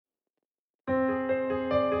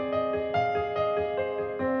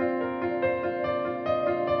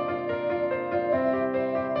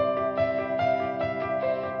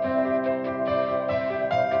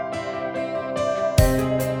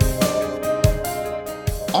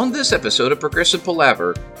On this episode of Progressive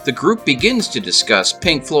Palaver, the group begins to discuss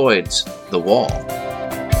Pink Floyd's The Wall.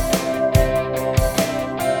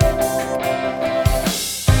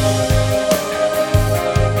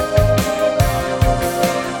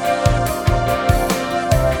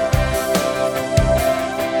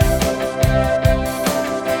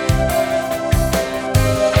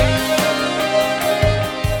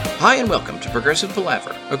 Hi and welcome to Progressive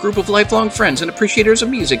Palaver, a group of lifelong friends and appreciators of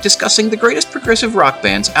music discussing the greatest progressive rock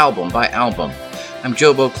bands album by album. I'm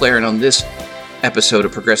Joe Beauclair, and on this episode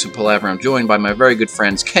of Progressive Palaver, I'm joined by my very good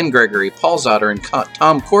friends Ken Gregory, Paul Zotter, and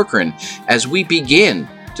Tom Corcoran as we begin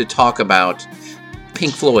to talk about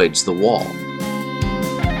Pink Floyd's The Wall.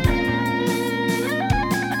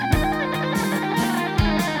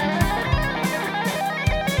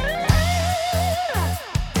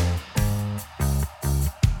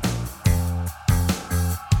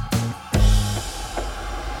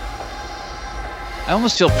 I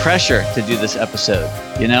almost feel pressure to do this episode,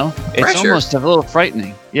 you know? It's almost a little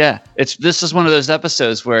frightening. Yeah. This is one of those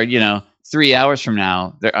episodes where, 3 hours from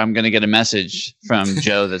now, I'm going to get a message from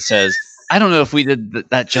Joe that says, I don't know if we did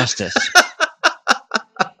that justice.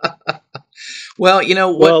 Well, you know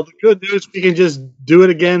what? Well, the good news, we can just do it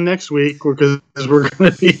again next week because we're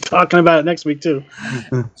going to be talking about it next week too.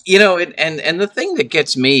 And the thing that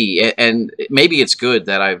gets me, and maybe it's good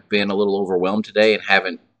that I've been a little overwhelmed today and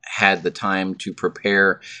haven't had the time to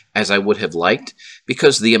prepare as I would have liked,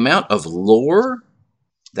 because the amount of lore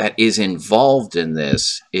that is involved in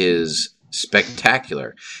this is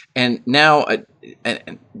spectacular. And now,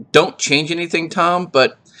 don't change anything, Tom,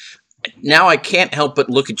 but now I can't help but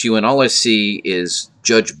look at you, and all I see is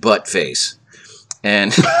Judge Buttface.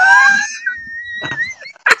 And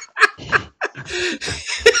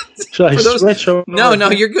should I switch over? No,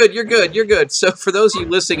 you're good. So for those of you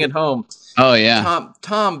listening at home, oh yeah,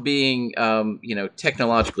 Tom being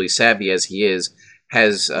technologically savvy as he is,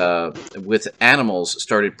 has with animals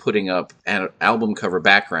started putting up album cover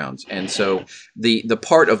backgrounds, and so the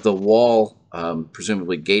part of the wall,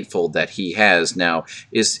 presumably gatefold, that he has now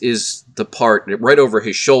is the part right over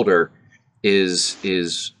his shoulder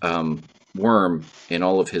is Worm in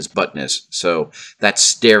all of his buttness. So that's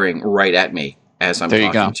staring right at me as I'm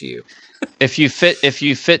talking to you. If you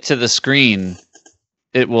fit to the screen,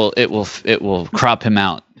 it will crop him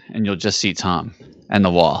out, and you'll just see Tom and the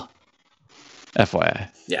wall. FYI.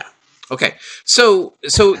 Yeah. Okay. So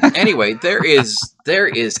anyway, there is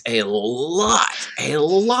a lot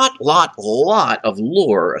of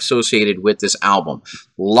lore associated with this album.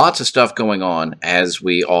 Lots of stuff going on, as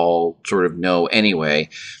we all sort of know anyway.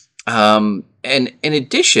 And in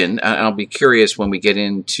addition, and I'll be curious when we get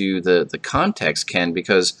into the context, Ken,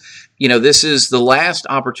 because this is the last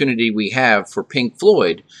opportunity we have for Pink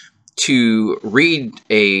Floyd to read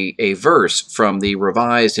a verse from the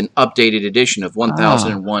revised and updated edition of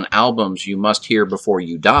 1001 Albums You Must Hear Before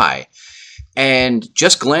You Die. And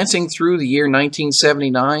just glancing through the year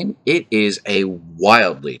 1979, it is a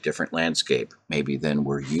wildly different landscape, maybe, than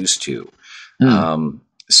we're used to.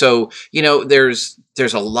 So,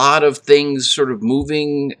 there's a lot of things sort of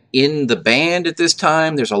moving in the band at this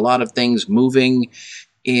time. There's a lot of things moving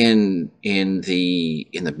in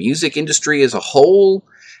the music industry as a whole.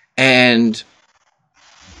 And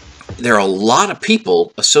there are a lot of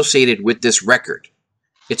people associated with this record.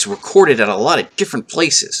 It's recorded at a lot of different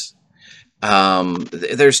places.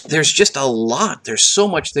 There's just a lot. There's so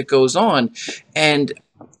much that goes on. And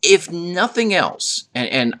if nothing else,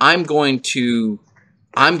 and I'm going to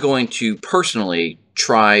personally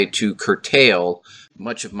try to curtail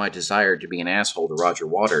much of my desire to be an asshole to Roger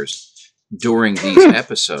Waters during these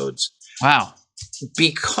episodes. Wow.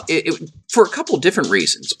 For a couple of different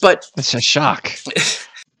reasons, but it's a shock.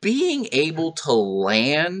 Being able to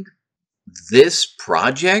land this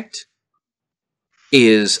project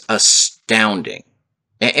is astounding.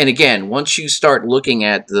 And again, once you start looking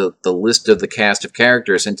at the list of the cast of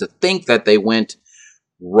characters, and to think that they went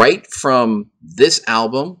right from this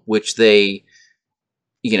album, which they,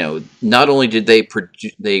 not only did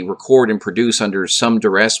they record and produce under some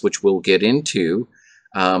duress, which we'll get into,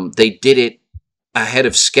 they did it ahead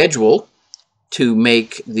of schedule to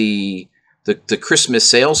make the Christmas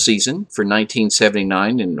sales season for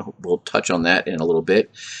 1979, and we'll touch on that in a little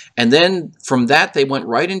bit. And then from that, they went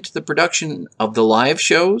right into the production of the live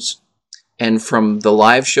shows, and from the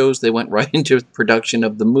live shows, they went right into the production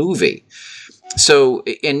of the movie. So,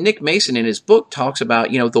 and Nick Mason in his book talks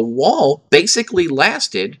about, The Wall basically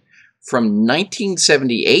lasted from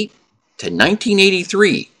 1978 to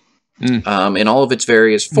 1983 in all of its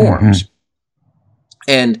various forms.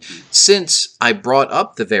 And since I brought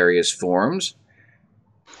up the various forms,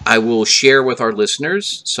 I will share with our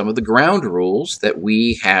listeners some of the ground rules that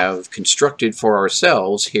we have constructed for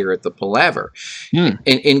ourselves here at the Palaver.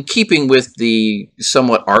 In keeping with the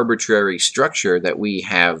somewhat arbitrary structure that we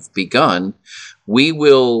have begun, we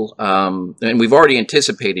will, and we've already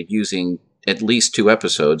anticipated using at least 2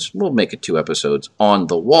 episodes. We'll make it 2 episodes on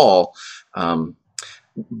the wall.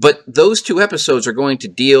 But those 2 episodes are going to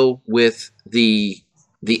deal with the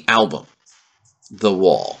album, The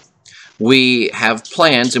Wall. We have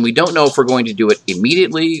plans, and we don't know if we're going to do it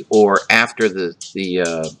immediately or after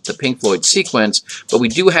the Pink Floyd sequence, but we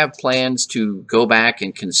do have plans to go back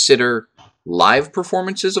and consider live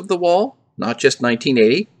performances of The Wall, not just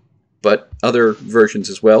 1980, but other versions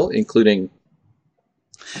as well, including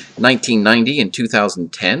 1990 and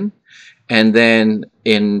 2010. And then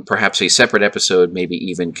in perhaps a separate episode, maybe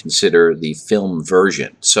even consider the film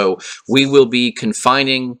version. So we will be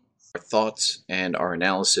confining our thoughts and our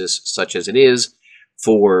analysis, such as it is,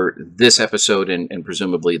 for this episode and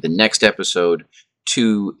presumably the next episode,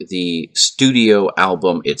 to the studio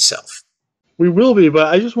album itself. We will be, but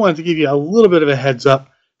I just wanted to give you a little bit of a heads up.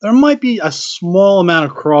 There might be a small amount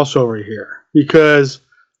of crossover here, because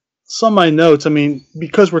some of my notes, I mean,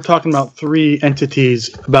 because we're talking about 3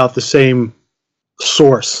 entities about the same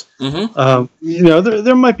source,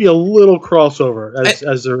 there might be a little crossover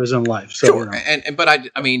as there is in life. So, sure, but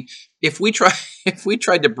I mean, if we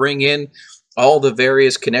tried to bring in all the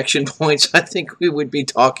various connection points, I think we would be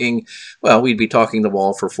talking. Well, we'd be talking The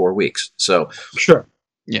Wall for 4 weeks. So sure,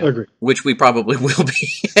 yeah, I agree. Which we probably will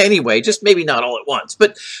be anyway. Just maybe not all at once,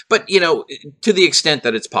 but to the extent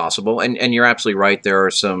that it's possible. And you're absolutely right. There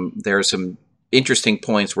are some interesting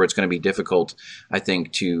points where it's going to be difficult, I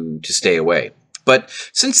think, to stay away. But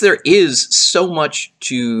since there is so much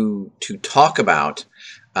to talk about,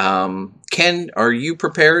 Ken, are you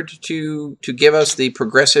prepared to give us the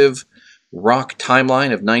progressive rock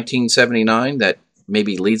timeline of 1979 that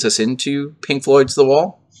maybe leads us into Pink Floyd's The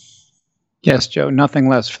Wall? Yes, Joe. Nothing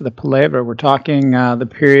less for the Palaver. We're talking the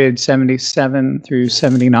period 77 through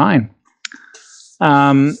 79.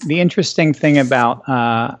 The interesting thing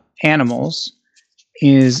about Animals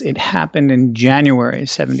is it happened in January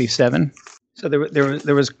 77. So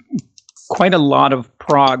there was quite a lot of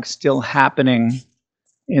prog still happening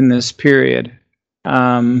in this period.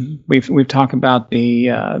 We've talked about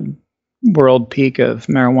the world peak of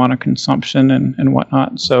marijuana consumption and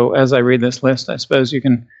whatnot. So as I read this list, I suppose you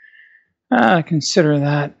can consider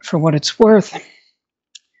that for what it's worth.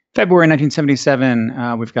 February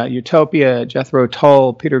 1977, we've got Utopia, Jethro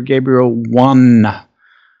Tull, Peter Gabriel 1,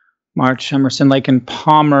 March, Emerson, Lake and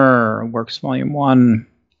Palmer, Works Volume 1.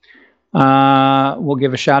 We'll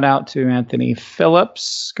give a shout out to Anthony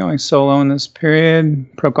Phillips going solo in this period.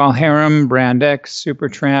 Procol Harum, Brand X,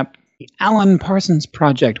 Supertramp, the Alan Parsons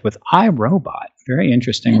Project with iRobot. Very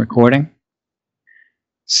interesting recording.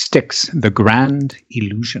 Styx, The Grand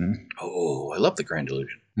Illusion. Oh, I love The Grand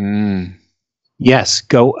Illusion. Yes,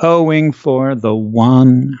 Go Owing for the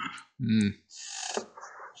One.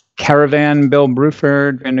 Caravan, Bill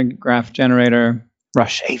Bruford, Van de Graaff Generator.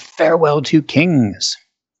 Rush, A Farewell to Kings.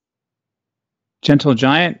 Gentle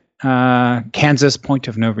Giant, Kansas, Point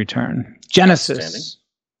of No Return. Genesis.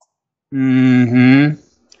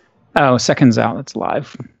 Oh, Seconds Out, that's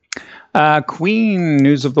live. Queen,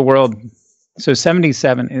 News of the World. So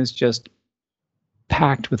 77 is just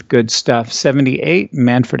packed with good stuff. 78,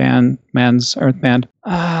 Manfred Mann's Earth Band.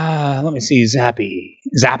 Let me see,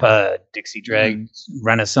 Zappa, Dixie Dregs,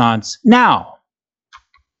 Renaissance. Now,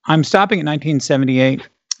 I'm stopping at 1978.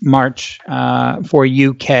 March for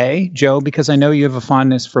UK, Joe, because I know you have a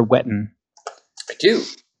fondness for Wetton. I do.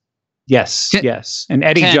 Yes, yes. And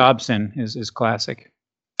Eddie Jobson is classic.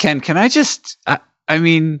 Ken, can I just, I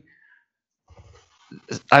mean,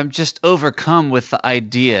 I'm just overcome with the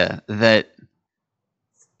idea that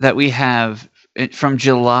we have from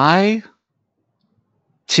July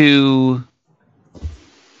to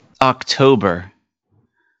October,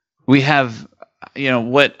 we have,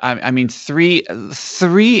 what I mean, three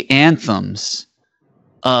anthems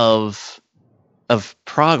of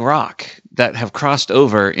prog rock that have crossed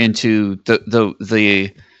over into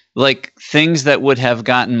the like things that would have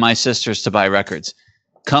gotten my sisters to buy records.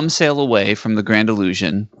 Come Sail Away from The Grand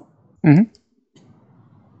Illusion.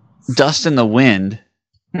 Dust in the Wind.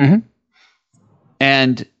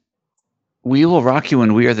 And We Will Rock You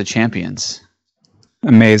and We Are the Champions.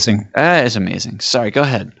 Amazing. That is amazing. Sorry, go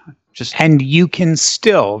ahead. And you can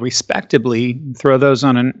still respectably throw those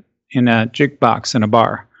in a jukebox in a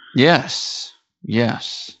bar. Yes.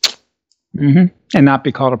 Yes. And not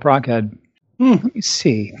be called a proghead. Let me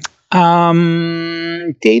see.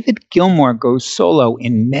 David Gilmour goes solo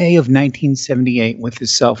in May of 1978 with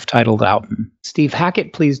his self-titled album. Steve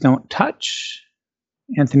Hackett, Please Don't Touch.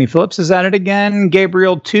 Anthony Phillips is at it again.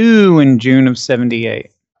 Gabriel 2 in June of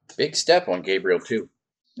 78. Big step on Gabriel 2.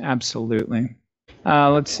 Absolutely.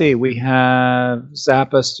 Let's see. We have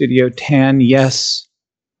Zappa Studio 10. Yes.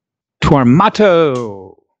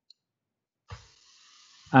 Tormato.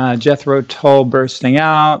 Jethro Tull bursting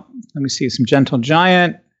out. Let me see. Some Gentle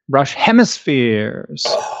Giant. Rush Hemispheres.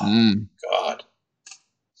 Oh, God.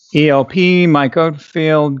 ELP, Mike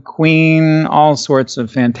Oldfield, Queen, all sorts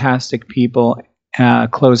of fantastic people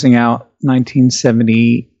closing out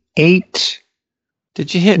 1978.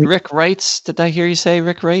 Did you hit Rick Wright's? Did I hear you say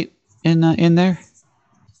Rick Wright in there?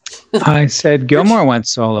 I said Gilmour went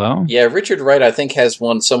solo. Yeah, Richard Wright, I think, has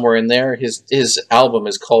one somewhere in there. His album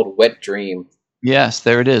is called Wet Dream. Yes,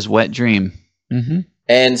 there it is, Wet Dream. Mm-hmm.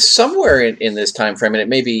 And somewhere in this time frame, and it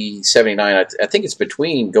may be 79, I think it's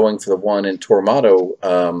between Going for the One and Tormato,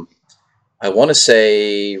 I want to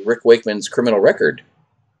say Rick Wakeman's Criminal Record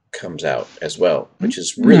comes out as well, which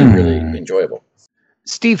is really, really enjoyable.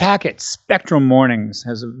 Steve Hackett's Spectrum Mornings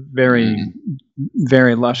has a very,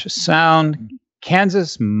 very luscious sound.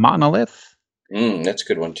 Kansas Monolith. That's a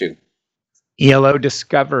good one, too. ELO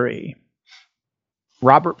Discovery.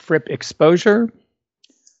 Robert Fripp Exposure.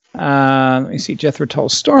 Let me see. Jethro Tull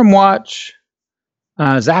Stormwatch.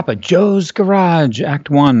 Zappa Joe's Garage Act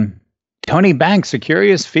 1. Tony Banks A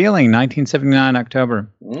Curious Feeling 1979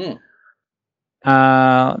 October.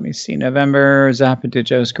 Let me see. November Zappa did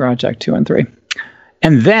Joe's Garage Act 2 and 3.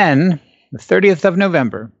 And then the 30th of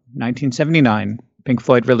November 1979 Pink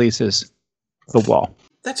Floyd releases The Wall.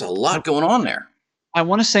 That's a lot going on there. I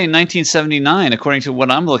want to say 1979, according to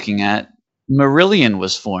what I'm looking at, Marillion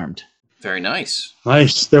was formed. Very nice.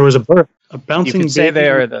 Nice. There was a bouncing. You could say they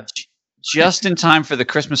are the just in time for the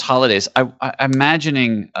Christmas holidays. I'm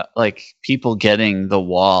imagining like people getting The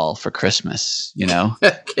Wall for Christmas. You know?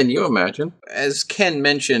 Can you imagine? As Ken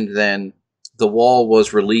mentioned, then The Wall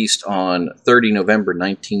was released on 30 November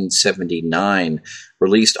 1979.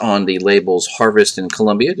 Released on the labels Harvest and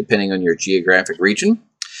Columbia, depending on your geographic region.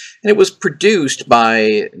 And it was produced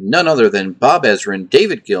by none other than Bob Ezrin,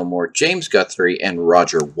 David Gilmour, James Guthrie, and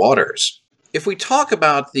Roger Waters. If we talk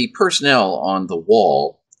about the personnel on The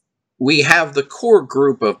Wall, we have the core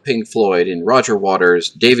group of Pink Floyd in Roger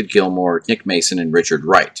Waters, David Gilmour, Nick Mason, and Richard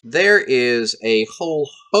Wright. There is a whole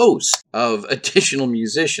host of additional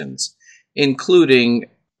musicians, including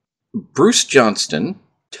Bruce Johnston,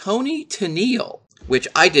 Toni Tennille, which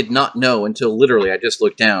I did not know until literally I just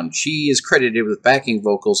looked down. She is credited with backing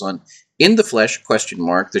vocals on In the Flesh, ?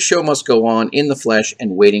 The Show Must Go On, In the Flesh,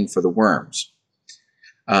 and Waiting for the Worms.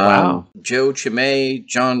 Wow. Joe Chimay,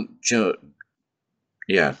 John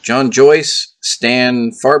Joyce,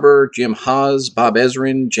 Stan Farber, Jim Haas, Bob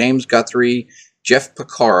Ezrin, James Guthrie, Jeff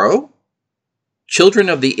Porcaro, Children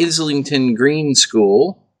of the Islington Green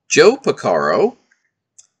School, Joe Porcaro,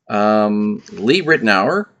 Lee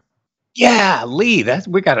Ritenour. Yeah, Lee.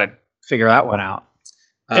 We got to figure that one out.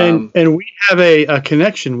 And we have a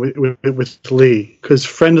connection with Lee, because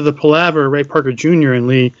friend of the Palaver, Ray Parker Jr. and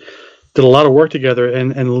Lee did a lot of work together,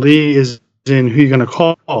 and Lee is in Who You Gonna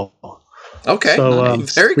Call. Okay, so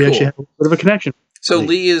very we cool. actually have a bit of a connection. So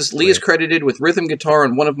Lee is credited with rhythm guitar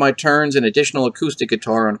on One of My Turns and additional acoustic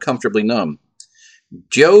guitar on Comfortably Numb.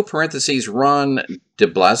 Joe (Ron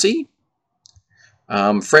DeBlasi),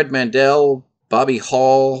 Fred Mandel, Bobby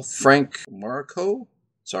Hall, Frank Marco,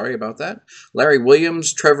 sorry about that, Larry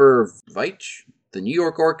Williams, Trevor Veitch, the New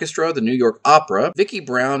York Orchestra, the New York Opera, Vicki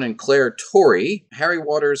Brown and Claire Torrey, Harry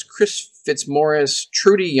Waters, Chris Fitzmaurice,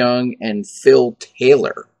 Trudy Young, and Phil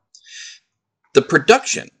Taylor. The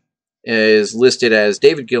production is listed as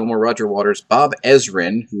David Gilmour, Roger Waters, Bob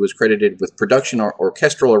Ezrin, who was credited with production or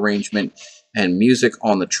orchestral arrangement and music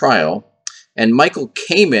on the trial, and Michael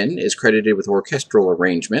Kamen is credited with orchestral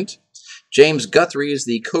arrangement. James Guthrie is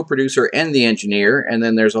the co-producer and the engineer, and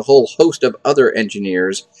then there's a whole host of other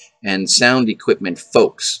engineers and sound equipment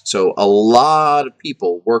folks. So a lot of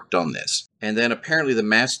people worked on this. And then apparently the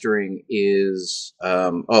mastering is...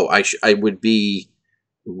 I would be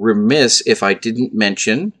remiss if I didn't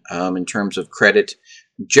mention, in terms of credit,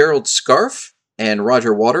 Gerald Scarfe and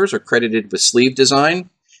Roger Waters are credited with sleeve design,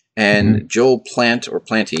 and Joel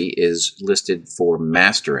Planty is listed for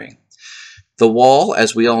mastering. The Wall,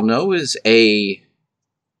 as we all know, is a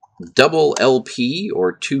double LP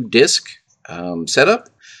or 2-disc setup.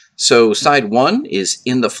 So side 1 is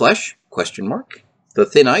In the Flesh, ? The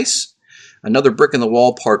Thin Ice, Another Brick in the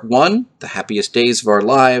Wall, Part 1, The Happiest Days of Our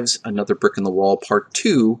Lives, Another Brick in the Wall, Part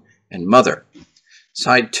 2, and Mother.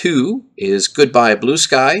 Side 2 is Goodbye Blue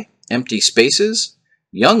Sky, Empty Spaces,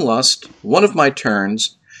 Young Lust, One of My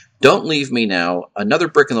Turns, Don't Leave Me Now, Another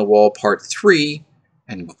Brick in the Wall Part 3,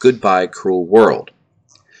 and Goodbye Cruel World.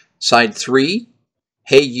 Side 3,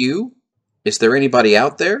 Hey You, Is There Anybody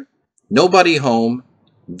Out There? Nobody Home,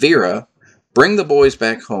 Vera, Bring the Boys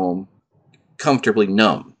Back Home, Comfortably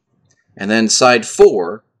Numb. And then side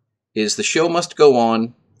 4 is The Show Must Go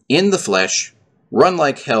On, In the Flesh, Run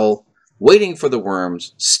Like Hell, Waiting for the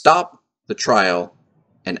Worms, Stop, The Trial,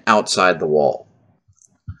 and Outside the Wall.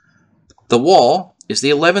 The Wall is the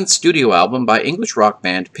 11th studio album by English rock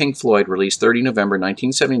band Pink Floyd, released 30 November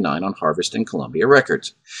 1979 on Harvest and Columbia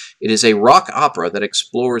Records. It is a rock opera that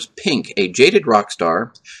explores Pink, a jaded rock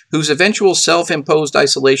star whose eventual self-imposed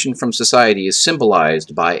isolation from society is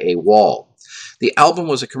symbolized by a wall. The album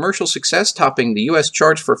was a commercial success, topping the US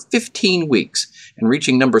charts for 15 weeks and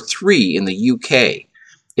reaching number 3 in the UK.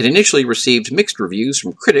 It initially received mixed reviews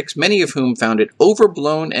from critics, many of whom found it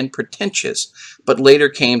overblown and pretentious, but later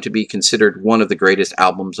came to be considered one of the greatest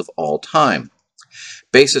albums of all time.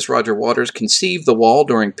 Bassist Roger Waters conceived The Wall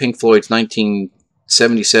during Pink Floyd's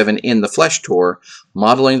 1977 In the Flesh tour,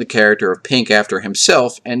 modeling the character of Pink after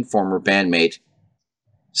himself and former bandmate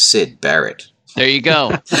Syd Barrett. There you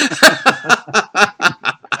go.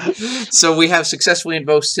 So we have successfully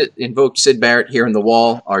invoked Syd Barrett here in The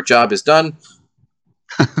Wall. Our job is done.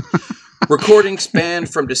 Recording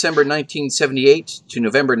spanned from December 1978 to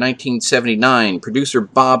November 1979. Producer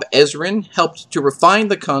Bob Ezrin helped to refine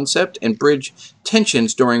the concept and bridge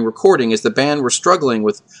tensions during recording as the band were struggling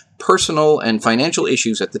with personal and financial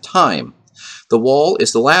issues at the time. The Wall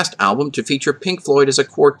is the last album to feature Pink Floyd as a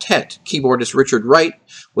quartet. Keyboardist Richard Wright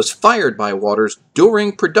was fired by Waters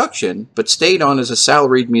during production, but stayed on as a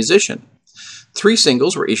salaried musician. 3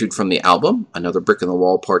 singles were issued from the album: Another Brick in the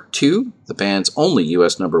Wall Part 2, the band's only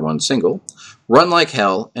US #1 single, Run Like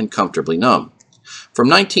Hell, and Comfortably Numb. From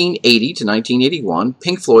 1980 to 1981,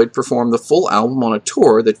 Pink Floyd performed the full album on a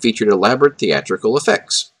tour that featured elaborate theatrical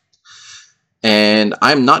effects. And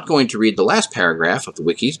I'm not going to read the last paragraph of the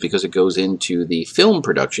wikis because it goes into the film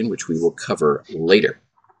production, which we will cover later.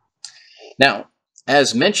 Now,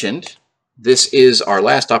 as mentioned, this is our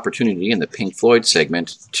last opportunity in the Pink Floyd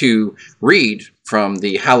segment to read from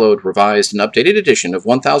the hallowed, revised, and updated edition of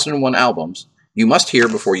 1001 Albums You Must Hear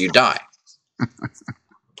Before You Die.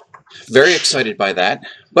 Very excited by that.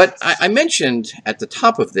 But I mentioned at the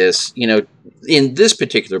top of this, in this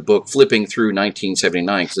particular book, flipping through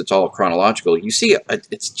 1979, because it's all chronological, you see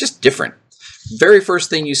it's just different. Very first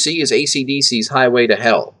thing you see is AC/DC's Highway to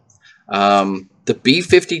Hell. The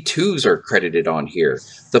B-52s are credited on here.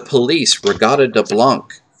 The Police, Regatta de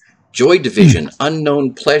Blanc. Joy Division,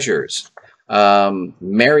 Unknown Pleasures.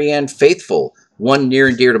 Marianne Faithfull, one near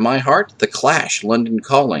and dear to my heart. The Clash, London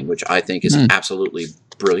Calling, which I think is absolutely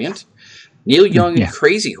brilliant. Neil Young and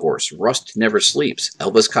Crazy Horse, Rust Never Sleeps.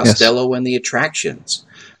 Elvis Costello and the Attractions.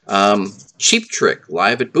 Cheap Trick,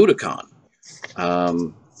 Live at Budokan.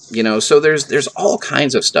 So there's all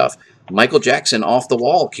kinds of stuff. Michael Jackson, Off the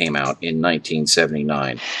Wall came out in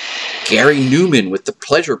 1979. Gary Newman with The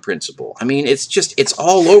Pleasure Principle. I mean, it's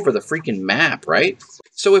all over the freaking map, right?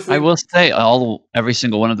 So if I will say, every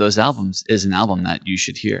single one of those albums is an album that you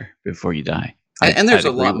should hear before you die. And there's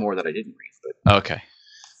a lot more that I didn't read. But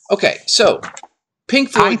okay. So Pink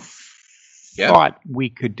Floyd. I thought we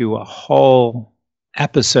could do a whole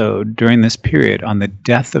episode during this period on the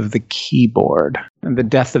death of the keyboard and the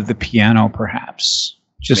death of the piano, perhaps.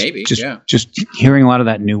 Just hearing a lot of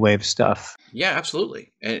that new wave stuff. Yeah,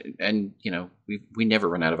 absolutely. And we never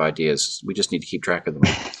run out of ideas. We just need to keep track of them.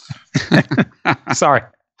 Sorry.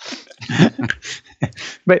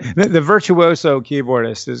 But the virtuoso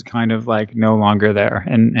keyboardist is kind of like no longer there.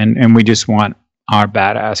 And we just want our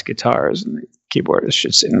badass guitars, and the keyboardist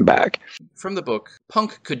should sit in the back. From the book,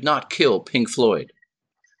 Punk Could Not Kill Pink Floyd.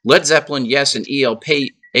 Led Zeppelin, yes, and ELP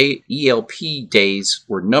days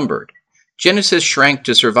were numbered. Genesis shrank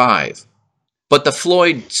to survive, but the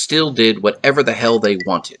Floyd still did whatever the hell they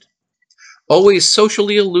wanted. Always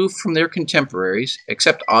socially aloof from their contemporaries,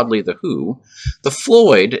 except oddly The Who, the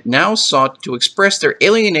Floyd now sought to express their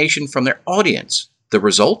alienation from their audience. The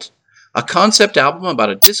result? A concept album about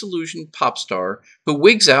a disillusioned pop star who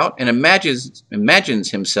wigs out and imagines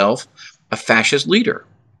himself a fascist leader.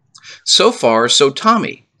 So far, so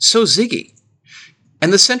Tommy, so Ziggy.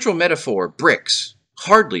 And the central metaphor, bricks,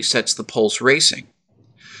 hardly sets the pulse racing.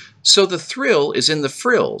 So the thrill is in the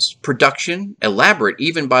frills, production, elaborate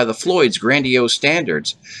even by the Floyd's grandiose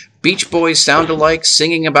standards, Beach Boys sound-alike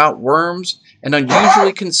singing about worms, and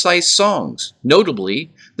unusually concise songs,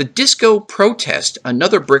 notably the disco protest,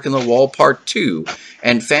 Another Brick in the Wall Part 2,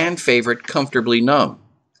 and fan favorite Comfortably Numb.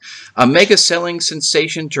 A mega-selling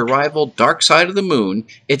sensation to rival Dark Side of the Moon,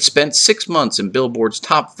 it spent 6 months in Billboard's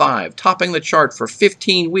top 5, topping the chart for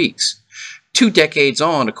 15 weeks. 2 decades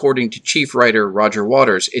on, according to chief writer Roger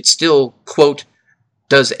Waters, it still, quote,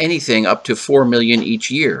 does anything up to 4 million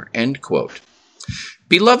each year, end quote.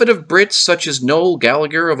 Beloved of Brits such as Noel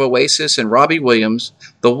Gallagher of Oasis and Robbie Williams,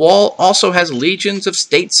 The Wall also has legions of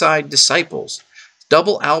stateside disciples.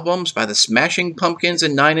 Double albums by the Smashing Pumpkins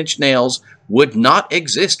and Nine Inch Nails would not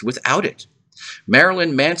exist without it.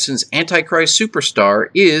 Marilyn Manson's Antichrist Superstar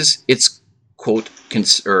is its, quote,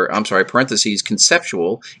 parentheses,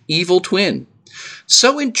 conceptual evil twin.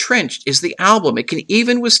 So entrenched is the album, it can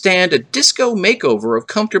even withstand a disco makeover of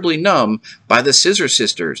Comfortably Numb by the Scissor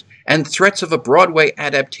Sisters and threats of a Broadway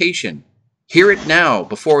adaptation. Hear it now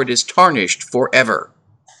before it is tarnished forever.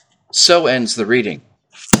 So ends the reading.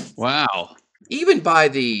 Wow. Even by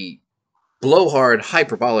the blowhard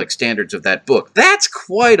hyperbolic standards of that book, that's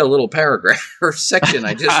quite a little paragraph or section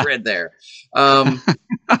I just read there.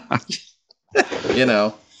 You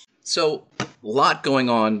know, so a lot going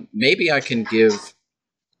on. Maybe I can give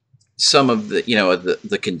some of the,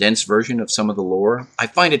 the condensed version of some of the lore. I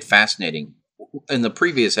find it fascinating. In the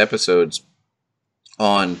previous episodes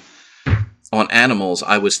on animals,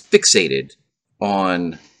 I was fixated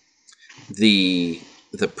on the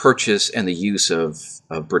purchase and the use of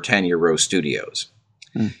Britannia Row Studios.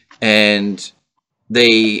 And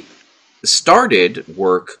they started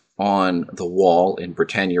work on The Wall in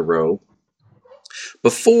Britannia Row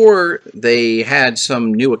before they had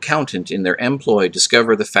some new accountant in their employ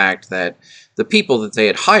discover the fact that the people that they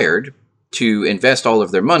had hired to invest all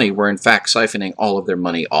of their money were in fact siphoning all of their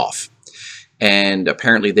money off. And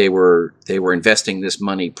apparently they were investing this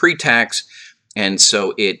money pre-tax, and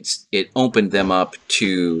so it opened them up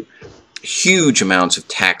to huge amounts of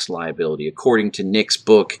tax liability. According to Nick's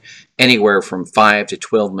book, anywhere from 5 to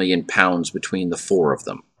 12 million pounds between the 4 of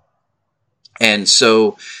them. And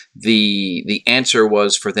so the answer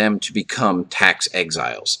was for them to become tax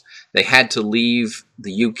exiles. They had to leave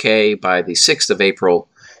the UK by the 6th of April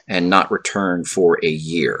and not return for a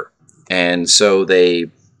year. And so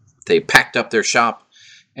they packed up their shop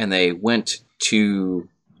and they went to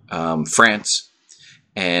France,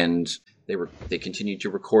 and they continued to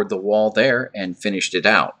record The Wall there and finished it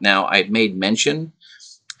out. Now, I made mention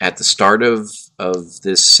at the start of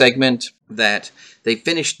this segment that they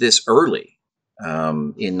finished this early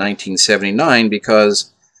in 1979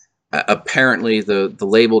 because apparently the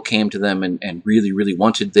label came to them and really, really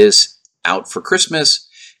wanted this out for Christmas,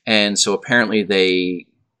 and so apparently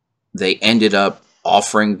they ended up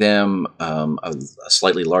offering them a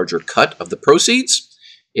slightly larger cut of the proceeds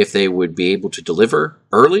if they would be able to deliver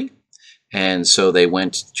early. And so they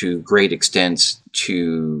went to great extents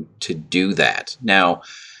to do that. Now,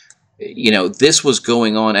 this was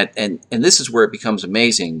going on and this is where it becomes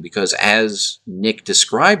amazing, because as Nick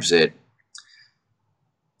describes it,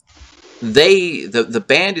 the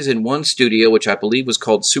band is in one studio, which I believe was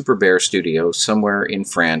called Super Bear Studio, somewhere in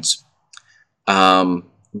France.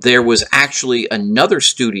 There was actually another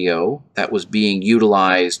studio that was being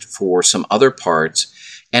utilized for some other parts.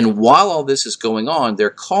 And while all this is going on, they're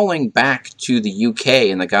calling back to the UK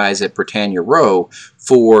and the guys at Britannia Row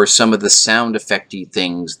for some of the sound effect-y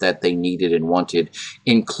things that they needed and wanted,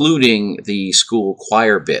 including the school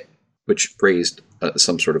choir bit, which raised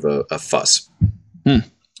some sort of a fuss.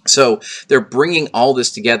 So they're bringing all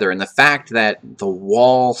this together, and the fact that The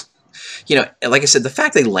Wall, like I said, the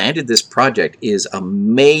fact they landed this project is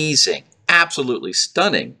amazing, absolutely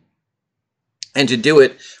stunning. And to do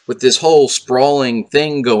it with this whole sprawling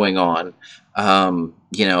thing going on,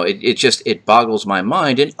 it boggles my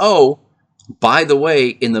mind. And oh, by the way,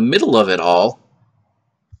 in the middle of it all,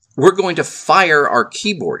 we're going to fire our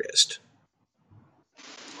keyboardist.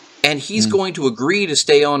 And he's going to agree to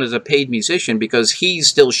stay on as a paid musician because he's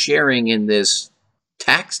still sharing in this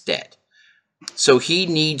tax debt. So he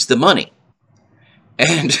needs the money.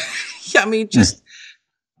 And, just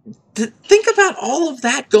think about all of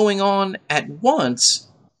that going on at once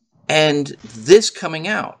and this coming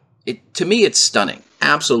out. To me, it's stunning.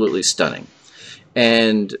 Absolutely stunning.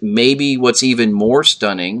 And maybe what's even more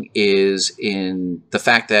stunning is in the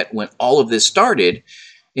fact that when all of this started,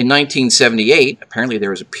 in 1978, apparently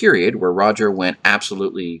there was a period where Roger went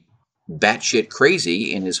absolutely batshit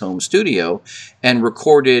crazy in his home studio and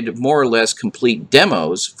recorded more or less complete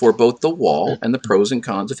demos for both The Wall and the pros and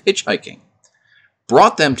cons of hitchhiking.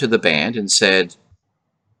 Brought them to the band and said,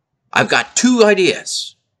 I've got 2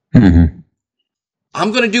 ideas. I'm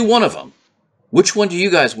going to do one of them. Which one do you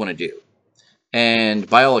guys want to do? And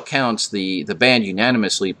by all accounts, the band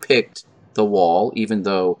unanimously picked the wall, even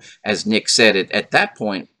though, as Nick said, at that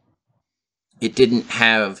point, it didn't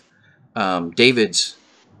have David's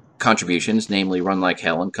contributions, namely Run Like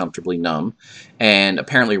Hell and Comfortably Numb. And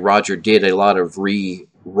apparently Roger did a lot of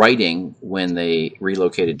rewriting when they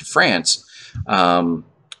relocated to France.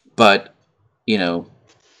 But,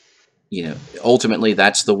 ultimately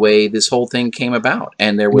that's the way this whole thing came about.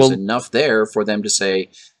 And there was enough there for them to say,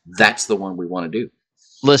 that's the one we want to do.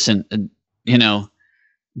 Listen,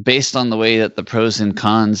 based on the way that the pros and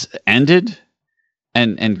cons ended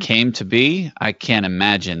and came to be, I can't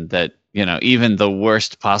imagine that, even the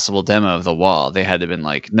worst possible demo of the wall, they had to have been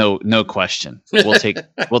like, no question. We'll take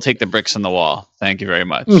the bricks on the wall. Thank you very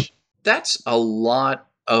much. That's a lot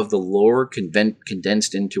of the lore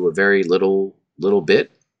condensed into a very little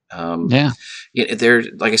bit. Like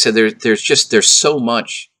I said, there's so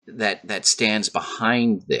much that stands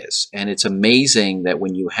behind this, and it's amazing that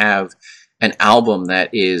when you have an album that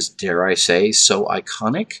is, dare I say, so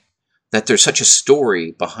iconic, that there's such a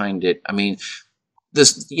story behind it. I mean,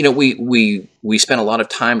 this, we spent a lot of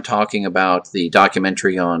time talking about the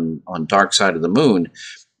documentary on Dark Side of the Moon.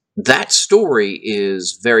 That story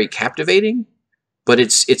is very captivating, but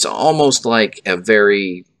it's almost like a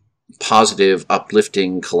very positive,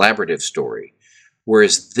 uplifting, collaborative story.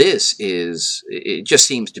 Whereas this it just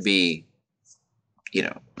seems to be,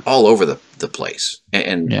 all over the place.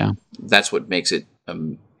 And that's what makes it,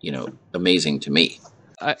 amazing to me.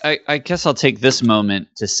 I guess I'll take this moment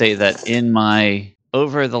to say that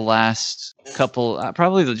over the last couple,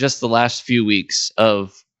 probably just the last few weeks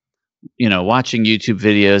of, watching YouTube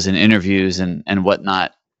videos and interviews and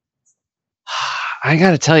whatnot, I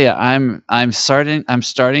got to tell you, I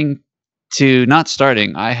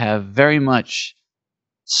have very much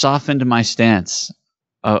softened my stance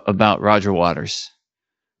about Roger Waters.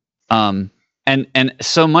 And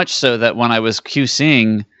so much so that when I was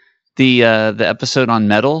QCing the episode on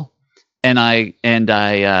metal, and I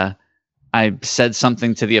said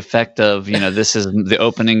something to the effect of, this is the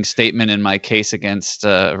opening statement in my case against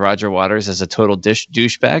Roger Waters as a total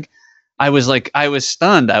douchebag. I was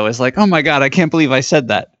stunned. I was like, oh my God, I can't believe I said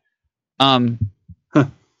that.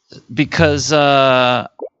 Because I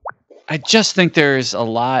just think there's a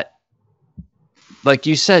lot, like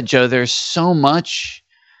you said, Joe, there's so much.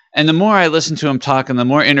 And the more I listen to him talk and the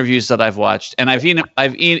more interviews that I've watched, and I've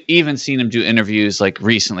even seen him do interviews like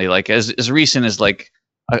recently, like as recent as like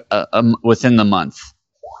within the month.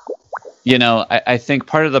 I think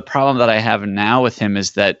part of the problem that I have now with him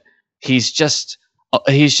is that he's just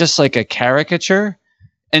like a caricature.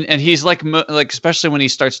 And he's like especially when he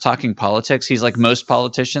starts talking politics, he's like most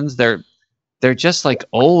politicians. They're just like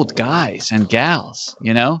old guys and gals,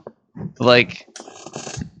 like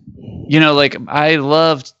I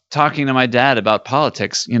loved talking to my dad about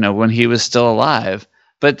politics, when he was still alive.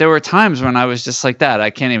 But there were times when I was just like, Dad,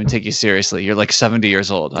 I can't even take you seriously. You're like 70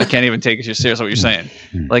 years old. I can't even take you seriously what you're saying.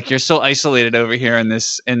 Like, you're so isolated over here in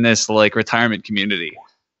this like retirement community.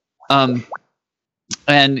 And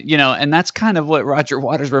that's kind of what Roger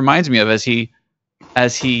Waters reminds me of as he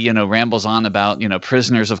rambles on about,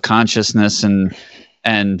 prisoners of consciousness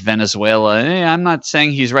and Venezuela. And I'm not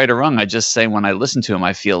saying he's right or wrong. I just say when I listen to him,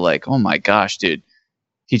 I feel like, oh my gosh, dude,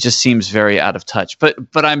 he just seems very out of touch. But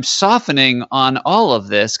I'm softening on all of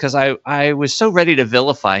this because I was so ready to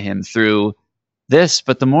vilify him through this.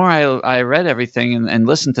 But the more I read everything and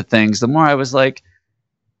listened to things, the more I was like,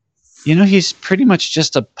 he's pretty much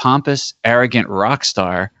just a pompous, arrogant rock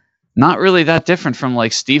star. Not really that different from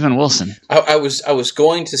like Steven Wilson. I was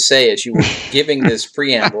going to say, as you were giving this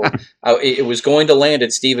preamble, it was going to land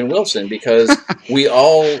at Steven Wilson because we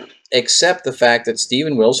all accept the fact that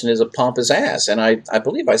Steven Wilson is a pompous ass. And I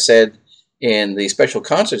believe I said in the special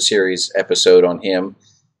concert series episode on him,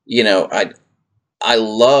 I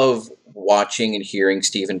love watching and hearing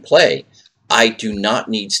Steven play. I do not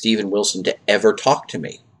need Steven Wilson to ever talk to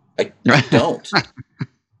me. I don't.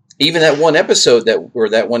 Even that one episode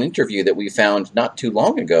that one interview that we found not too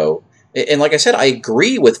long ago, and like I said, I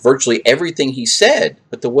agree with virtually everything he said,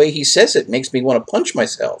 but the way he says it makes me want to punch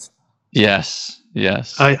myself. Yes.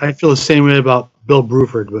 I feel the same way about Bill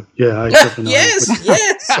Bruford, but yeah. Yes.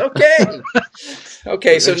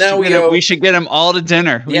 Okay. So now we should get them all to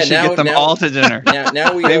dinner. We should get them all to dinner.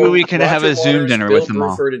 Now maybe we can have a Zoom dinner Bill with them all.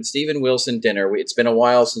 Bill Bruford and Steven Wilson dinner. It's been a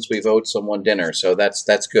while since we've owed someone dinner, so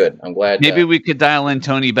that's good. I'm glad. Maybe we could dial in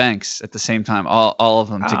Tony Banks at the same time, all of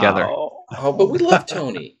them together. Oh, but we love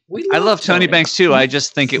Tony. I love Tony Banks too. I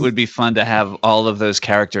just think it would be fun to have all of those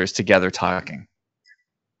characters together talking.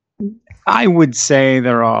 I would say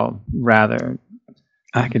they're all rather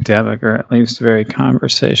academic, or at least very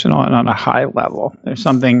conversational and on a high level. There's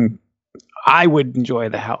something I would enjoy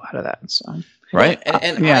the hell out of that. So. Right.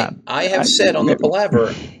 And I have said on the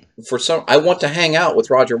Palaver, I want to hang out with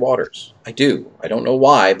Roger Waters. I do. I don't know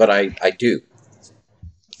why, but I do.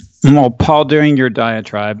 Well, Paul, during your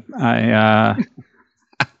diatribe,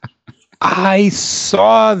 I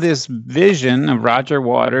saw this vision of Roger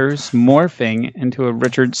Waters morphing into a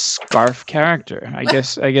Richard Scarf character. I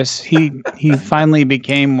guess he finally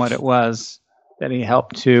became what it was that he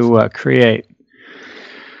helped to create.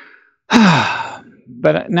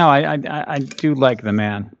 But no, I do like the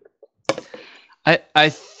man. I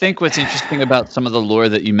think what's interesting about some of the lore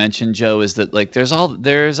that you mentioned, Joe, is that like there's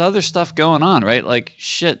other stuff going on, right? Like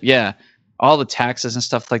shit, yeah, all the taxes and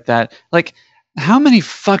stuff like that. Like, how many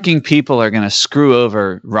fucking people are going to screw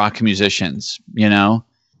over rock musicians? You know,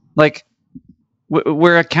 like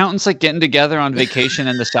we're accountants like getting together on vacation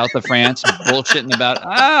in the south of France, bullshitting about,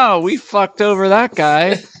 oh, we fucked over that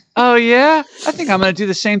guy. Oh yeah, I think I'm going to do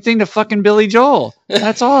the same thing to fucking Billy Joel.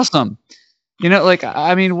 That's awesome. You know, like,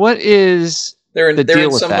 I mean, what is they're in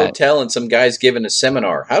some that? Hotel and some guy's giving a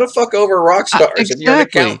seminar. How to fuck over rock stars exactly. if you're an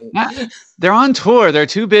accountant. They're on tour. They're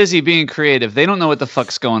too busy being creative. They don't know what the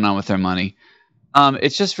fuck's going on with their money.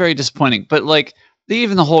 It's just very disappointing. But like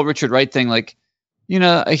even the whole Richard Wright thing, like, you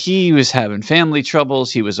know, he was having family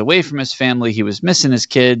troubles. He was away from his family. He was missing his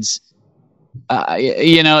kids.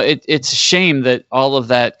 You know, it's a shame that all of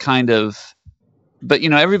that kind of, but you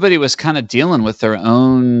know, everybody was kind of dealing with their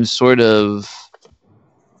own sort of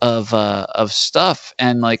stuff.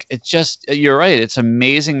 And like, it just, you're right. It's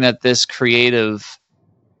amazing that this creative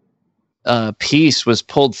piece was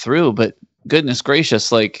pulled through, but goodness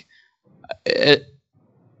gracious, like,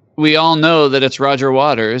 we all know that it's Roger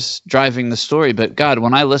Waters driving the story, but God,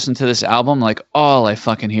 when I listen to this album, like all I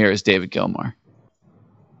fucking hear is David Gilmour.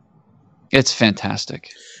 It's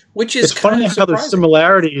fantastic. Which is funny how there's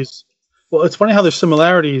similarities. Well, it's funny how there's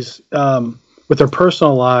similarities with their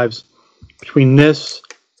personal lives between this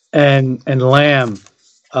and Lamb.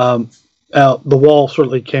 The Wall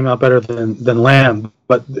certainly came out better than Lamb,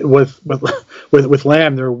 but with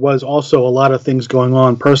Lamb, there was also a lot of things going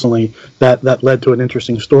on personally that led to an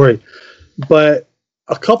interesting story. But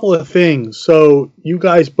a couple of things. So you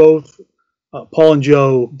guys both, Paul and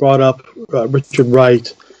Joe, brought up Richard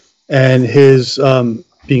Wright and his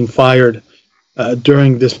being fired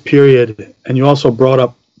during this period, and you also brought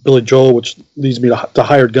up Billy Joel, which leads me to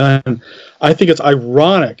Hired Gun. I think it's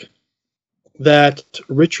ironic that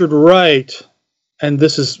Richard Wright, and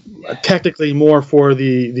this is technically more for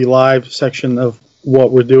the live section of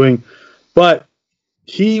what we're doing, but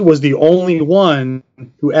he was the only one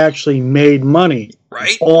who actually made money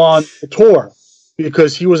on the tour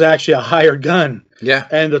because he was actually a hired gun. Yeah.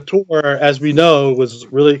 And the tour, as we know, was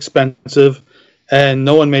really expensive, and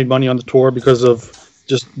no one made money on the tour because of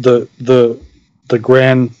just the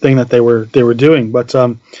grand thing that they were doing. But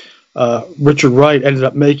Richard Wright ended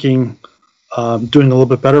up doing a little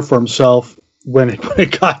bit better for himself when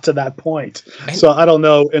it got to that point. So I don't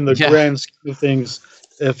know in the grand scheme of things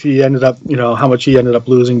if he ended up, how much he ended up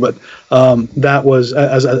losing, but that was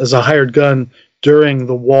as a hired gun during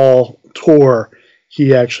the Wall tour.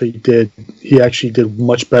 He actually did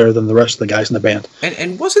much better than the rest of the guys in the band.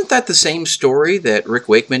 And wasn't that the same story that Rick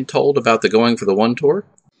Wakeman told about the Going for the One tour?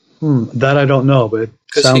 That I don't know, but it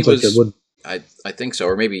sounds like it would. I think so,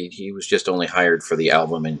 or maybe he was just only hired for the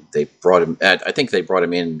album, and they brought him. I think they brought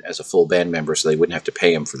him in as a full band member, so they wouldn't have to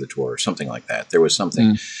pay him for the tour, or something like that. There was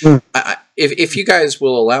something. If you guys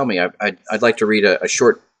will allow me, I'd like to read a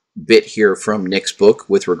short bit here from Nick's book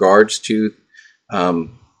with regards to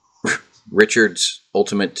Richard's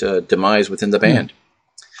ultimate demise within the band.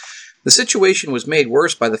 The situation was made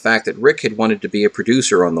worse by the fact that Rick had wanted to be a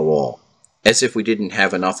producer on the Wall, as if we didn't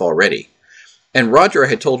have enough already. And Roger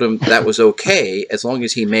had told him that was okay as long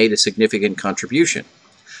as he made a significant contribution.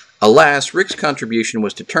 Alas, Rick's contribution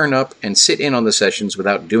was to turn up and sit in on the sessions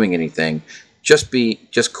without doing anything, just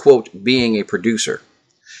quote, being a producer.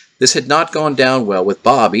 This had not gone down well with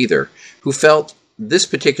Bob either, who felt this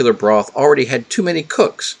particular broth already had too many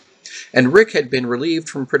cooks, and Rick had been relieved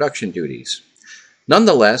from production duties.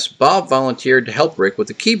 Nonetheless, Bob volunteered to help Rick with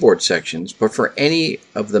the keyboard sections, but for any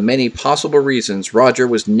of the many possible reasons, Roger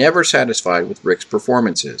was never satisfied with Rick's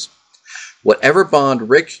performances. Whatever bond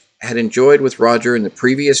Rick had enjoyed with Roger in the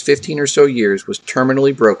previous 15 or so years was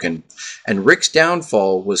terminally broken, and Rick's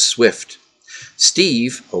downfall was swift.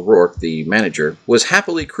 Steve, O'Rourke, the manager, was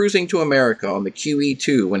happily cruising to America on the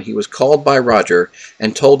QE2 when he was called by Roger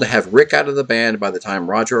and told to have Rick out of the band by the time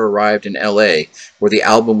Roger arrived in LA, where the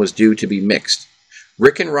album was due to be mixed.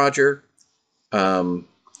 Rick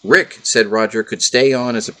said Roger could stay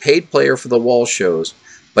on as a paid player for the Wall shows,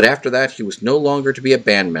 but after that he was no longer to be a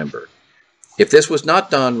band member. If this was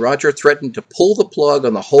not done, Roger threatened to pull the plug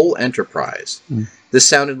on the whole enterprise. This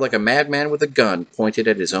sounded like a madman with a gun pointed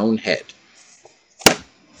at his own head.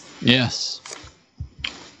 Yes.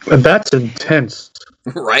 And that's intense.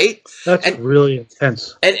 Right? That's really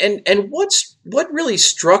intense. And what really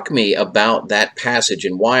struck me about that passage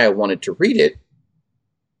and why I wanted to read it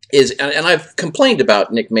is, and I've complained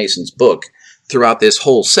about Nick Mason's book throughout this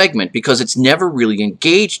whole segment because it's never really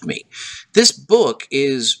engaged me. This book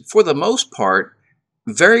is, for the most part,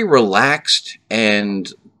 very relaxed and,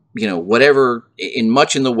 whatever, in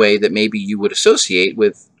the way that maybe you would associate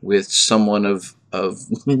with someone of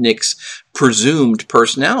Nick's presumed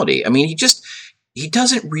personality. I mean, he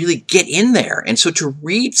doesn't really get in there. And so to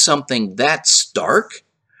read something that stark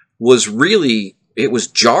was really, it was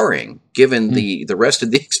jarring given the rest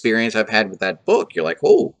of the experience I've had with that book. You're like,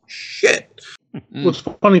 oh, shit. Well, it's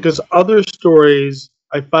funny because other stories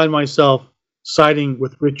I find myself siding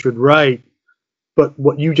with Richard Wright, but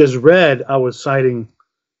what you just read, I was siding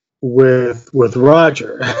with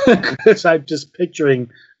Roger. Because I'm just picturing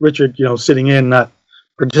Richard, sitting in, not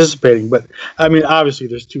participating. But I mean, obviously,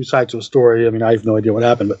 there's two sides to a story. I mean, I have no idea what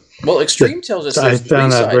happened. But well, Extreme tells us there's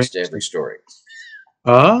three sides to every story.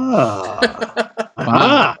 Yeah,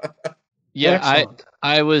 excellent.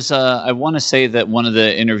 I was. I want to say that one of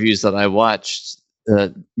the interviews that I watched,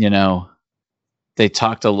 they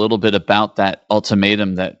talked a little bit about that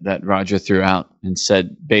ultimatum that Roger threw out and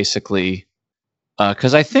said basically,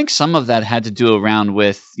 because I think some of that had to do around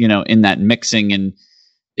with in that mixing, and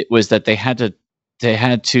it was that they had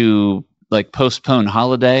to like postpone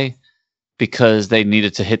Holiday because they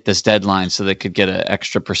needed to hit this deadline so they could get an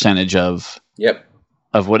extra percentage of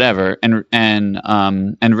whatever. And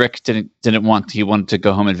Rick didn't want, he wanted to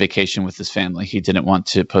go home and vacation with his family. He didn't want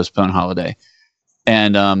to postpone Holiday.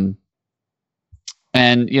 And I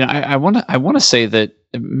want to say that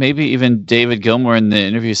maybe even David Gilmour in the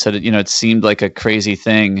interview said it, it seemed like a crazy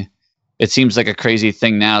thing. It seems like a crazy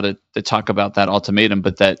thing now to talk about that ultimatum,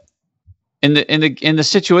 but that in the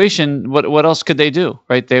situation, what else could they do?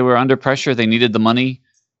 Right? They were under pressure. They needed the money,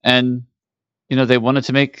 and they wanted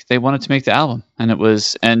to make the album, and it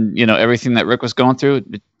was, and everything that Rick was going through,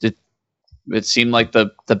 it seemed like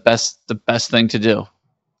the best thing to do.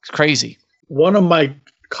 It's crazy. One of my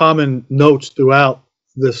common notes throughout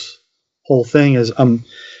this whole thing is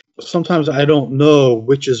sometimes I don't know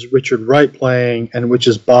which is Richard Wright playing and which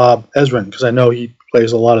is Bob Ezrin, because I know he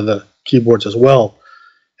plays a lot of the keyboards as well.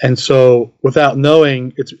 And so without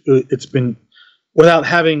knowing, it's been, without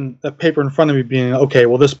having a paper in front of me being, okay,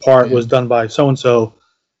 well, this part was done by so-and-so,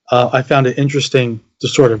 I found it interesting to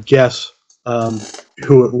sort of guess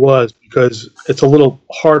who it was, because it's a little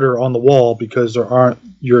harder on the wall because there aren't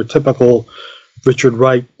your typical Richard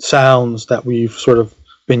Wright sounds that we've sort of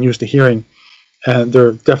been used to hearing. And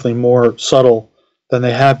they're definitely more subtle than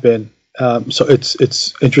they have been. So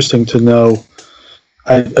it's interesting to know.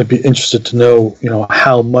 I'd be interested to know,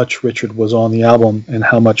 how much Richard was on the album and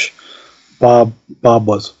how much Bob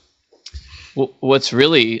was. Well, what's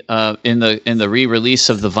really in the re-release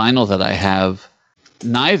of the vinyl that I have,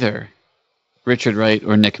 neither Richard Wright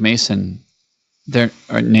or Nick Mason, their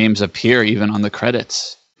names appear even on the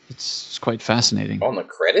credits. It's quite fascinating. On the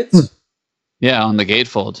credits? Yeah, on the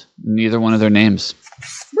gatefold. Neither one of their names.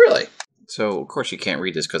 Really? So, of course, you can't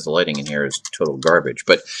read this because the lighting in here is total garbage.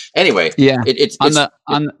 But anyway, yeah, it's on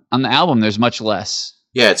the album. There's much less.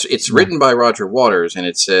 Yeah, it's written by Roger Waters, and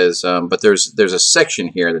it says, but there's a section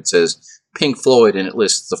here that says Pink Floyd, and it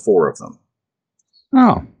lists the four of them.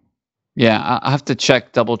 Oh, yeah. I have to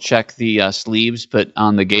double check the sleeves, but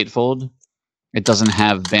on the gatefold, it doesn't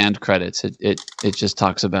have band credits. It just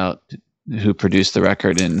talks about who produced the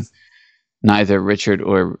record, and neither Richard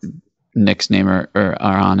or Nick's name are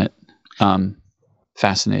on it.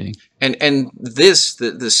 Fascinating. And this,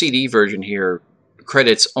 the CD version here,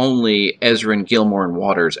 credits only Ezrin, Gilmour, and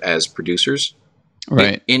Waters as producers.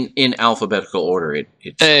 Right. In alphabetical order.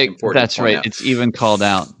 It's important. That's right. Out. It's even called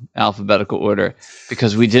out alphabetical order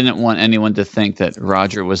because we didn't want anyone to think that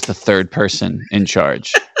Roger was the third person in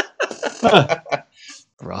charge.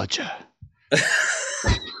 Roger.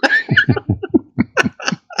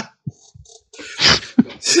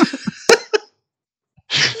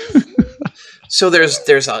 So there's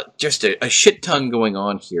just a shit ton going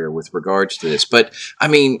on here with regards to this, but I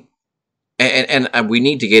mean, and we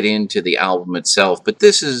need to get into the album itself. But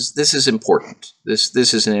this is important. This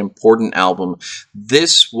is an important album.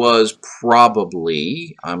 This was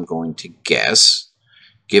probably, I'm going to guess,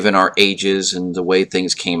 given our ages and the way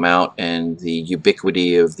things came out and the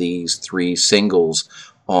ubiquity of these three singles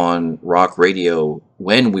on rock radio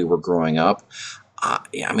when we were growing up. I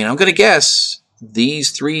mean, I'm going to guess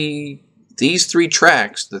these three these 3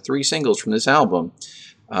 tracks, the 3 singles from this album,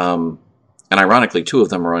 and ironically 2 of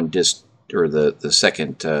them are on disc, or the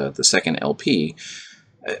second LP.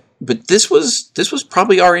 But this was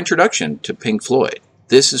probably our introduction to Pink Floyd.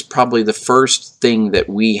 This is probably the first thing that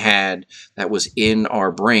we had that was in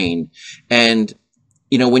our brain. And,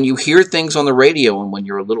 you know, when you hear things on the radio and when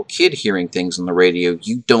you're a little kid hearing things on the radio,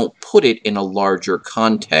 you don't put it in a larger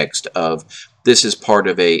context of this is part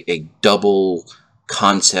of a double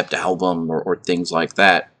concept album or things like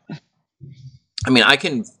that. I mean, I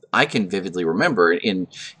can vividly remember in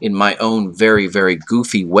my own very, very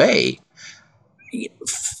goofy way,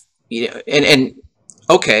 you know, and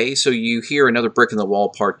okay, so you hear Another Brick in the Wall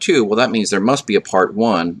Part 2. Well, that means there must be a Part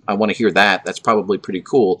 1. I want to hear that. That's probably pretty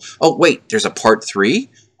cool. Oh, wait, there's a Part 3?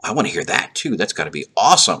 I want to hear that, too. That's got to be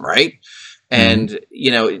awesome, right? And,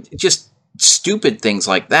 you know, just stupid things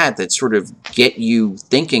like that sort of get you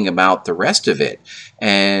thinking about the rest of it.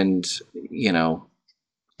 And, you know,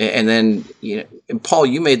 and then, you know, and Paul,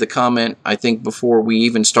 you made the comment, I think, before we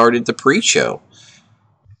even started the pre-show.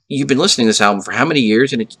 You've been listening to this album for how many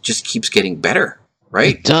years, and it just keeps getting better.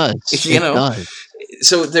 Right? It does. You know, does.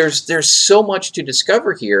 So there's so much to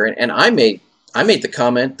discover here, and I made the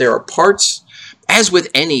comment, there are parts, as with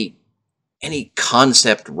any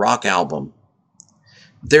concept rock album,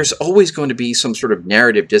 there's always going to be some sort of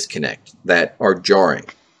narrative disconnect that are jarring,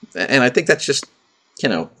 and I think that's just, you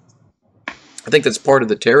know, I think that's part of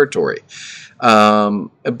the territory.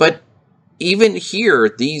 But even here,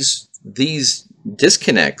 these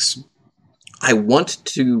disconnects, I want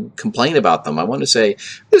to complain about them. I want to say,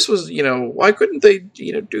 this was, you know, why couldn't they,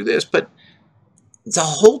 you know, do this? But the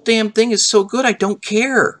whole damn thing is so good, I don't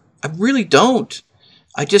care. I really don't.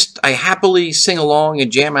 I happily sing along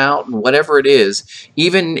and jam out and whatever it is,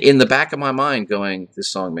 even in the back of my mind going,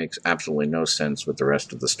 this song makes absolutely no sense with the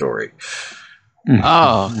rest of the story.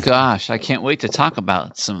 Oh, gosh. I can't wait to talk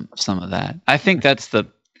about some of that. I think that's the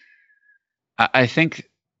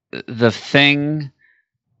thing.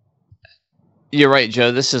 You're right,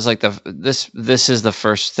 Joe. This is like this is the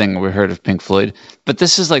first thing we heard of Pink Floyd, but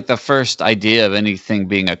this is like the first idea of anything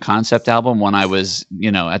being a concept album when I was,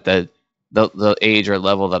 you know, at the age or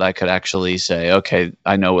level that I could actually say, okay,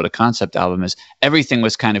 I know what a concept album is. Everything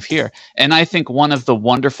was kind of here. And I think one of the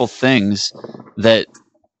wonderful things that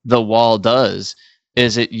The Wall does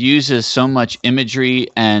is it uses so much imagery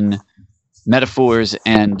and metaphors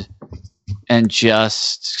and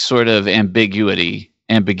just sort of ambiguity.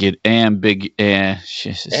 Ambiguity.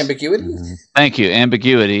 Thank you.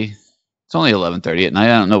 Ambiguity. It's only 11:30 at night.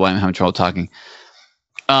 I don't know why I'm having trouble talking.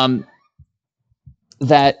 That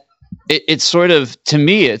it's sort of, to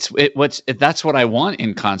me, that's what I want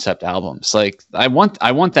in concept albums. Like I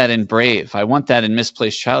want that in Brave. I want that in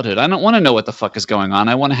Misplaced Childhood. I don't want to know what the fuck is going on.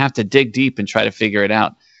 I want to have to dig deep and try to figure it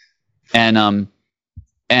out. And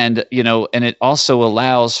you know, and it also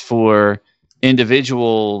allows for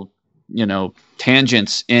individual, you know,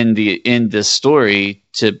 tangents in this story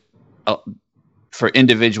to for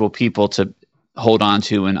individual people to hold on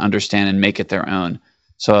to and understand and make it their own.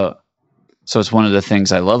 So it's one of the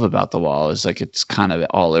things I love about The Wall is like it's kind of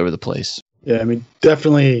all over the place. Yeah, I mean,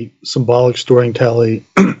 definitely symbolic storytelling.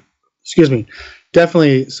 Excuse me,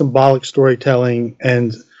 definitely symbolic storytelling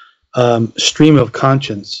and stream of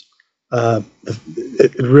conscience.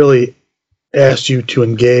 It really asks you to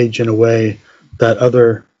engage in a way that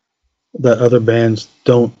other bands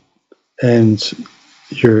don't, and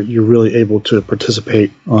you're really able to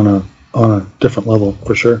participate on a different level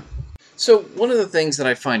for sure. So one of the things that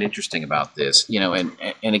I find interesting about this, you know,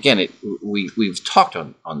 and again, we've talked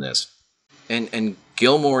on this, and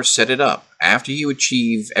Gilmour set it up. After you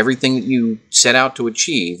achieve everything that you set out to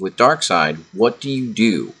achieve with Darkside, what do you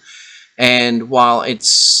do? And while at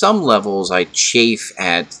some levels I chafe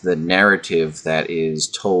at the narrative that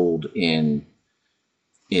is told in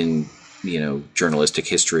you know, journalistic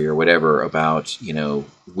history or whatever about, you know,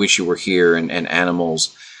 Wish You Were Here and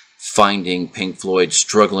Animals finding Pink Floyd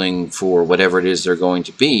struggling for whatever it is they're going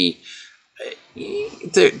to be,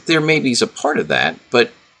 there may be a part of that,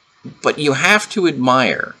 but you have to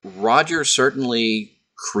admire Roger certainly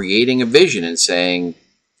creating a vision and saying,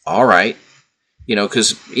 all right, you know,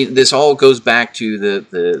 because this all goes back to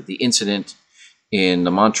the incident in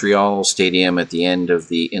the Montreal Stadium at the end of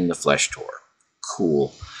the In the Flesh tour.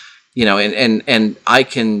 Cool. You know, and I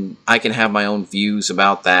can have my own views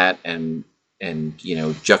about that and you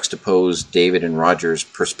know, juxtapose David and Roger's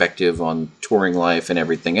perspective on touring life and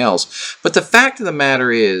everything else. But the fact of the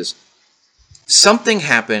matter is, something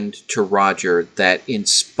happened to Roger that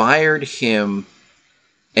inspired him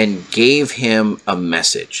and gave him a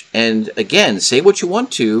message. And again, say what you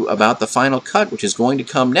want to about the final cut, which is going to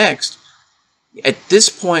come next. at this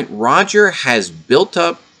point, Roger has built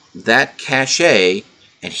up that cachet,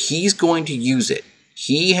 and he's going to use it.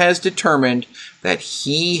 He has determined that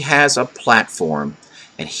he has a platform,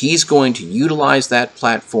 and he's going to utilize that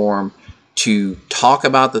platform to talk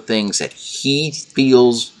about the things that he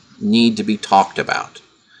feels need to be talked about.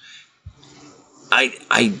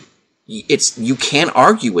 You can't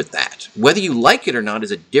argue with that. Whether you like it or not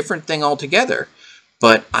is a different thing altogether.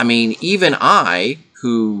 But I mean, even I,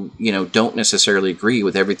 who don't necessarily agree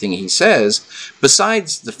with everything he says,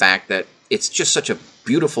 besides the fact that it's just such a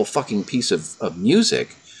beautiful fucking piece of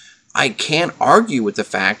music, I can't argue with the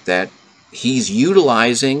fact that he's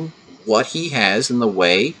utilizing what he has in the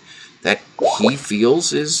way that he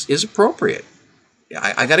feels is appropriate.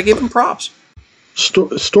 I got to give him props.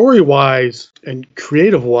 Story-wise and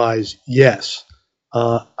creative-wise, yes.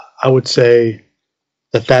 I would say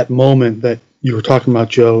that moment that you were talking about,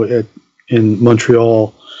 Joe, in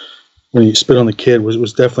Montreal, when he spit on the kid,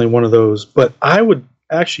 was definitely one of those. But I would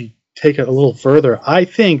actually take it a little further. I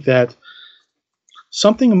think that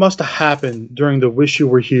something must have happened during the Wish You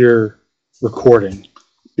Were Here recording,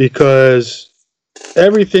 because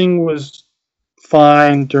everything was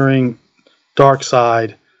fine during Dark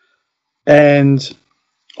Side, and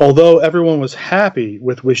although everyone was happy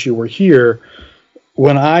with Wish You Were Here,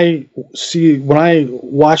 when I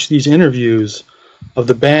watch these interviews of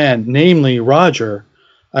the band, namely Roger,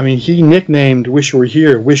 I mean, he nicknamed Wish You Were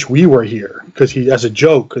Here Wish We Were Here, because as a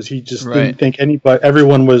joke, because he just didn't think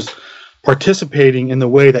everyone was participating in the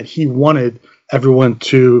way that he wanted everyone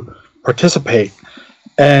to participate.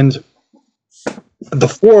 And the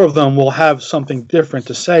four of them will have something different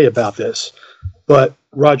to say about this, but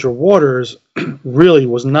Roger Waters really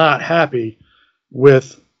was not happy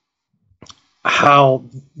with how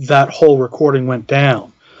that whole recording went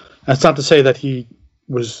down. That's not to say that he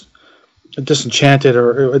was disenchanted,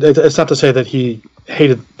 or it's not to say that he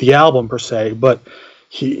hated the album per se, but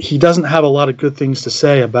he doesn't have a lot of good things to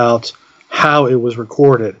say about how it was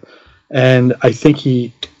recorded. And I think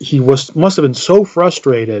he must have been so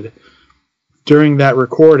frustrated during that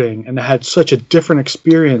recording and had such a different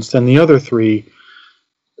experience than the other three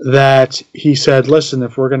that he said, listen,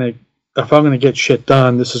 if I'm going to get shit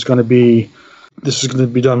done, this is going to be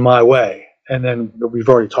done my way. And then we've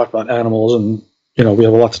already talked about Animals, and we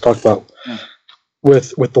have a lot to talk about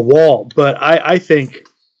with The Wall. But I think,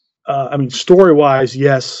 story wise,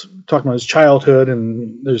 yes, talking about his childhood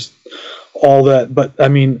and there's all that, but I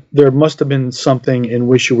mean, there must have been something in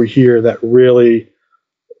Wish You Were Here that really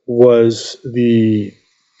was the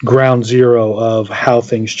ground zero of how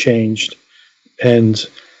things changed. And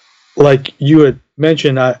like you had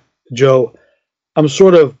mentioned, Joe,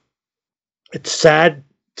 it's sad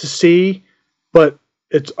to see, but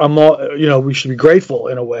we should be grateful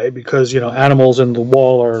in a way, because Animals and The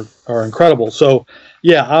Wall are incredible. So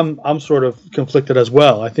yeah, I'm sort of conflicted as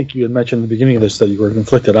well. I think you had mentioned in the beginning of this that you were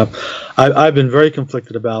conflicted. I've been very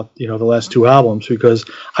conflicted about the last two albums, because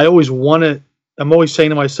I'm always saying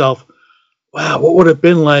to myself, wow, what would it have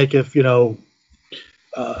been like if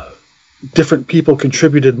different people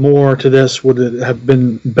contributed more to this? Would it have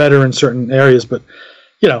been better in certain areas? But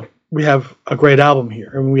we have a great album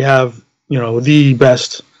here, and we have the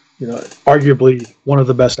best, arguably one of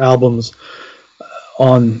the best albums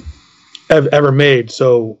ever made.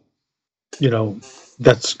 So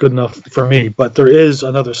that's good enough for me. But there is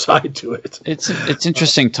another side to it. It's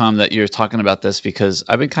interesting, Tom, that you're talking about this, because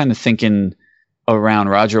I've been kind of thinking around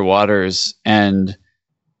Roger Waters and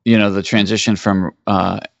the transition from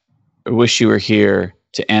Wish You Were Here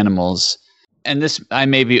to Animals. And this, I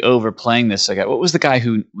may be overplaying this. What was the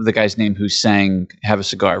guy's name who sang "Have a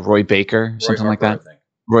Cigar"? Roy Baker, something like that.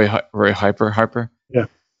 Roy Harper. Yeah.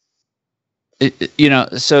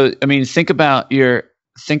 So I mean, think about you're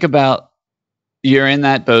in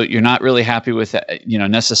that boat. You're not really happy with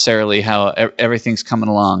necessarily how everything's coming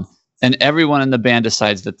along, and everyone in the band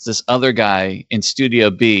decides that this other guy in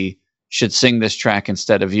Studio B should sing this track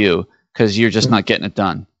instead of you, because you're just not getting it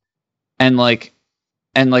done.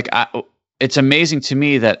 It's amazing to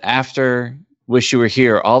me that after Wish You Were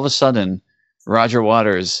Here, all of a sudden, Roger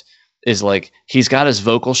Waters is he's got his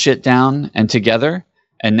vocal shit down and together,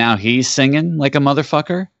 and now he's singing like a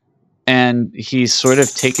motherfucker, and he's sort of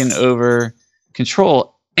taken over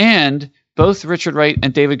control. And both Richard Wright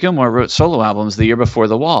and David Gilmour wrote solo albums the year before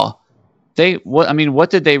The Wall. What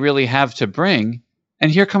did they really have to bring?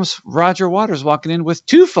 And here comes Roger Waters walking in with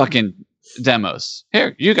two fucking demos.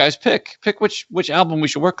 Here, you guys pick which album we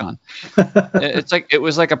should work on. It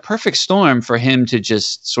was like a perfect storm for him to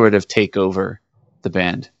just sort of take over the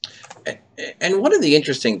band. And one of the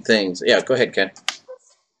interesting things, yeah, go ahead, Ken.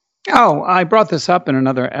 Oh, I brought this up in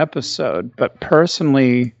another episode, but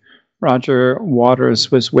personally, Roger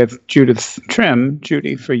Waters was with Judith Trim,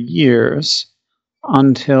 Judy, for years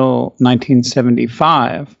until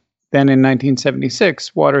 1975. Then in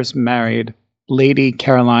 1976, Waters married Lady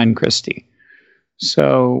Caroline Christie.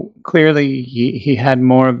 So clearly he had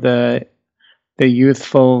more of the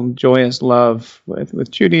youthful, joyous love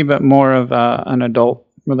with Judy, but more of an adult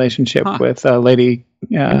relationship with Lady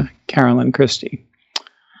Caroline Christie.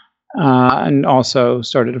 And also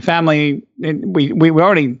started a family. We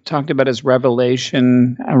already talked about his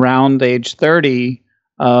revelation around age 30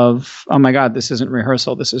 of, oh my God, this isn't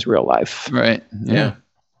rehearsal, this is real life. Right. Yeah.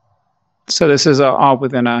 So this is all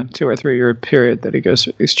within a 2 or 3 year period that he goes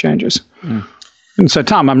through these changes. Mm. And so,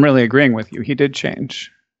 Tom, I'm really agreeing with you. He did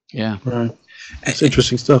change. Yeah. Right. It's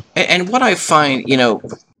interesting stuff. And what I find,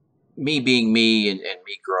 me being me and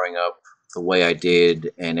me growing up the way I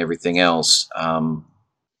did and everything else,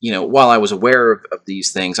 while I was aware of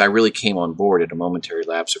these things, I really came on board at a momentary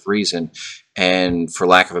lapse of reason. And for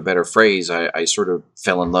lack of a better phrase, I sort of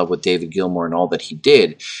fell in love with David Gilmour and all that he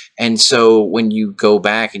did. And so when you go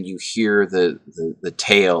back and you hear the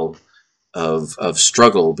tale of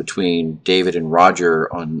struggle between David and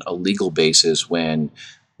Roger on a legal basis when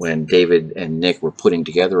David and Nick were putting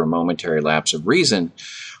together a momentary lapse of reason,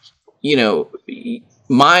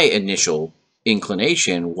 my initial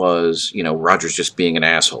inclination was, Roger's just being an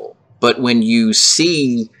asshole. But when you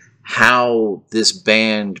see how this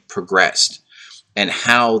band progressed and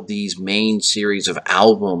how these main series of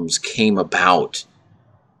albums came about,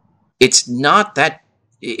 it's not that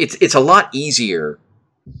it's a lot easier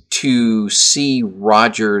to see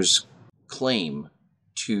Roger's claim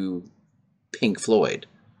to Pink Floyd,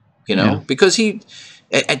 because he,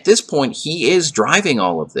 at this point, he is driving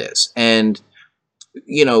all of this. And,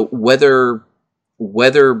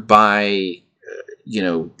 whether by,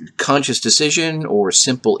 conscious decision or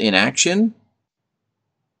simple inaction,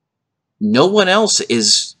 no one else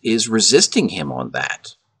is resisting him on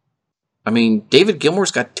that. I mean, David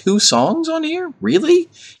Gilmour's got 2 songs on here? Really?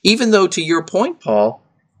 Even though, to your point, Paul,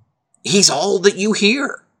 he's all that you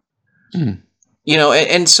hear. Mm.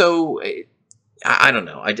 And so I don't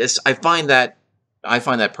know. I find that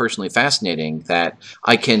personally fascinating, that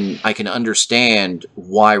I can understand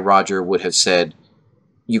why Roger would have said,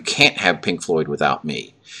 you can't have Pink Floyd without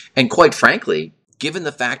me. And quite frankly, given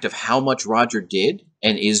the fact of how much Roger did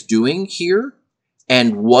and is doing here,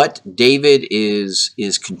 and what David is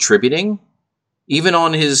contributing, even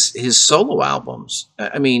on his solo albums,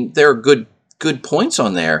 I mean, there are good points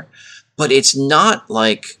on there, but it's not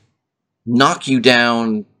like knock you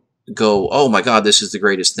down, go, oh my God, this is the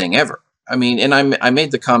greatest thing ever. I mean, and I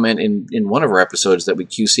made the comment in one of our episodes that we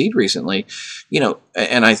QC'd recently,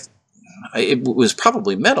 and it was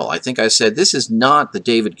probably metal. I think I said, this is not the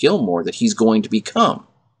David Gilmour that he's going to become.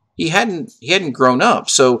 He hadn't grown up.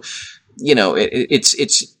 So,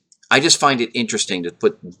 it's I just find it interesting to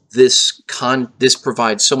put this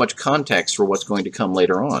provides so much context for what's going to come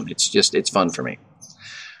later on. It's fun for me.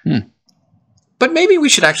 But maybe we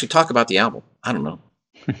should actually talk about the album. I don't know.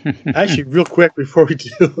 Actually, real quick before we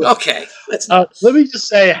do. Okay. Let me just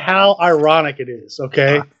say how ironic it is,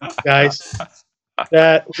 okay, guys,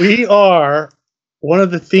 that we are, one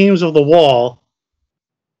of the themes of The Wall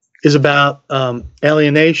is about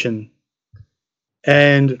alienation,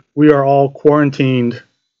 and we are all quarantined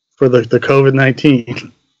for the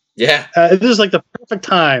COVID-19. Yeah. This is like the perfect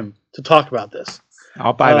time to talk about this.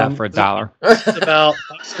 I'll buy that for $1. It's about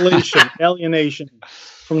isolation, alienation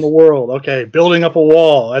from the world. Okay, building up a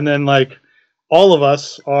wall, and then like all of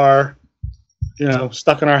us are,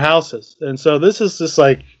 stuck in our houses, and so this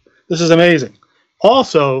is amazing.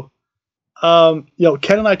 Also, Ken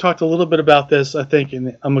and I talked a little bit about this, I think, in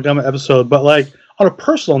the Ummagumma episode, but like on a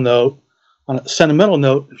personal note, on a sentimental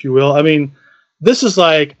note, if you will, I mean, this is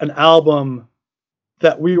like an album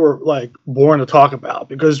that we were like born to talk about,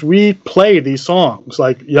 because we played these songs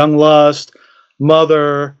like Young Lust,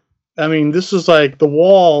 Mother. I mean, this is like The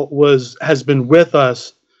Wall has been with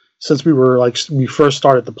us since we first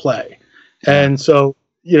started to play. And so,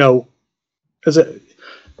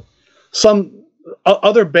 some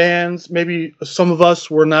other bands, maybe some of us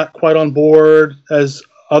were not quite on board as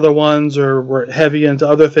other ones, or were heavy into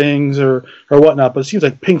other things or whatnot. But it seems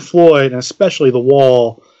like Pink Floyd, and especially The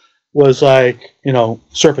Wall, was like,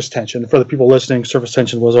 Surface Tension. For the people listening, Surface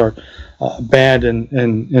Tension was our band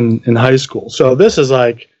in high school. So this is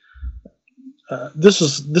like, this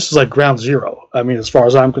is like ground zero. I mean, as far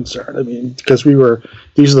as I'm concerned, I mean, because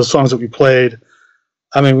these are the songs that we played.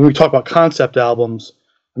 I mean, when we talk about concept albums,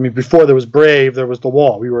 I mean, before there was Brave, there was The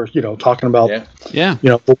Wall. We were, talking about,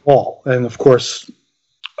 The Wall. And of course,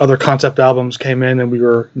 other concept albums came in, and we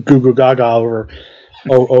were goo goo gaga over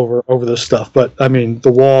this stuff. But I mean,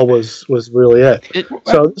 The Wall was really it.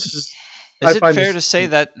 So this is. Is it fair to say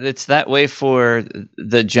that it's that way for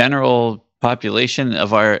the general population of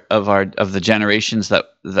the generations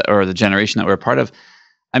or the generation that we're a part of?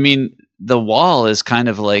 I mean, The Wall is kind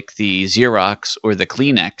of like the Xerox or the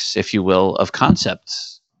Kleenex, if you will, of concept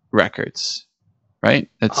records, right?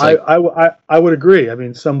 It's I would agree. I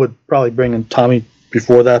mean, some would probably bring in Tommy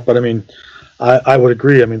before that, but I mean, I would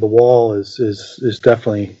agree. I mean, The Wall is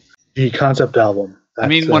definitely the concept album. I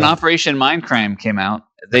mean, when Operation Mindcrime came out,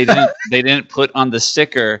 they didn't put on the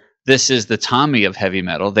sticker, "This is the Tommy of heavy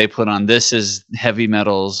metal." They put on, "This is heavy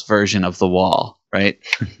metal's version of The Wall," right?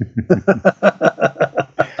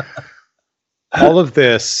 All of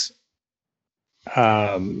this,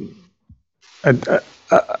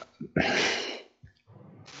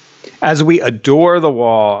 as we adore The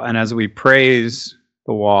Wall and as we praise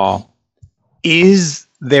The Wall, is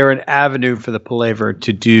there an avenue for the Palaver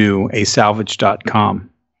to do a salvage.com?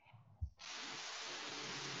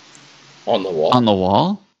 On the wall. On the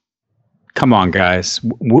wall? Come on, guys.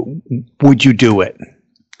 Would you do it?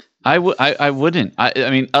 I wouldn't.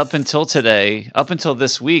 I mean, up until today, up until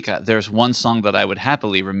this week, there's one song that I would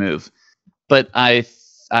happily remove. But I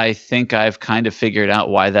think I've kind of figured out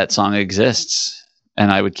why that song exists,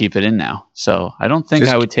 and I would keep it in now. So I don't think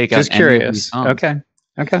I would take out any curious. of these songs.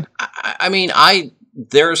 Okay. I mean,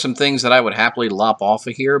 there are some things that I would happily lop off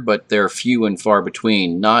of here, but they're few and far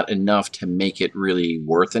between. Not enough to make it really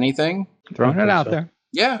worth anything. Throwing it out there.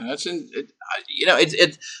 Yeah,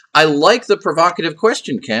 I like the provocative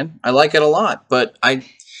question, Ken. I like it a lot, but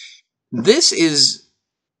this is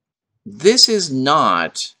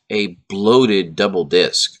not a bloated double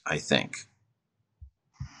disc. I think.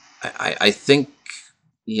 I think,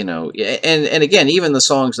 and again, even the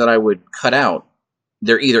songs that I would cut out,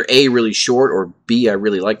 they're either A, really short, or B, I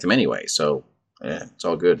really like them anyway. So yeah, it's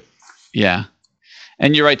all good. Yeah.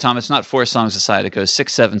 And you're right, Tom. It's not 4 songs aside. It goes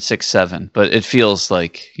 6, 7, 6, 7. But it feels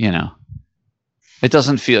like, it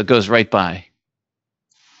doesn't feel. It goes right by.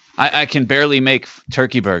 I can barely make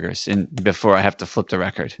turkey burgers before I have to flip the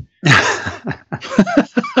record.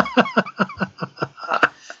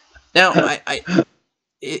 Now,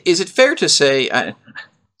 is it fair to say?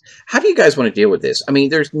 How do you guys want to deal with this? I mean,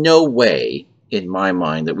 there's no way, in my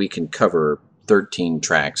mind, that we can cover 13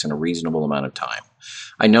 tracks in a reasonable amount of time.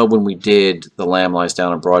 I know when we did The Lamb Lies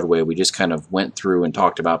Down on Broadway, we just kind of went through and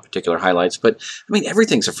talked about particular highlights, but I mean,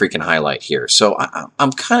 everything's a freaking highlight here. So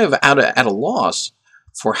I'm kind of at a loss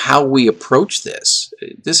for how we approach this.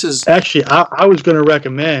 This is actually, I was going to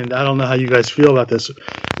recommend, I don't know how you guys feel about this.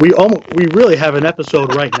 We really have an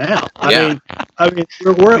episode right now. I mean,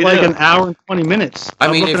 we're at like an hour and 20 minutes.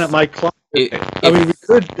 I'm looking at my clock. I mean, we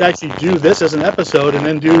could actually do this as an episode and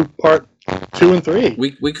then do part 2 and 3.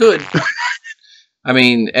 We could. I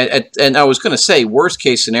mean, and I was going to say, worst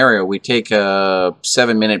case scenario, we take a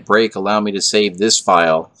 7-minute break, allow me to save this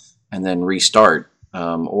file, and then restart.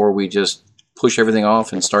 Or we just push everything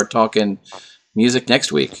off and start talking music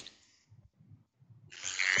next week.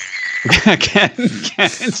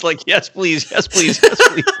 Ken's like, yes, please, yes, please, yes,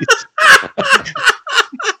 please.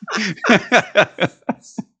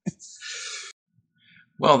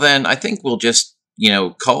 Well, then I think we'll just,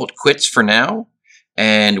 call it quits for now.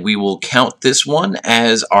 And we will count this one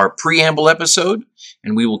as our preamble episode.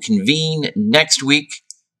 And we will convene next week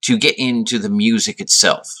to get into the music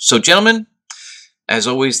itself. So, gentlemen, as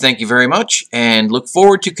always, thank you very much. And look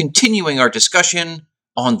forward to continuing our discussion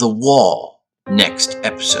on The Wall next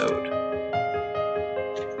episode.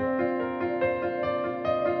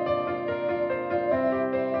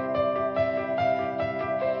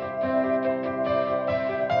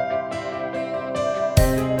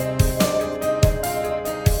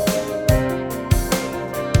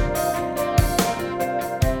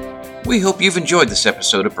 We hope you've enjoyed this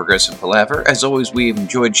episode of Progressive Palaver. As always, we've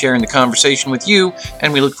enjoyed sharing the conversation with you,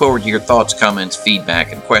 and we look forward to your thoughts, comments,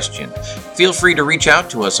 feedback, and questions. Feel free to reach out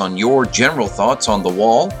to us on your general thoughts on The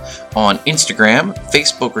Wall, on Instagram,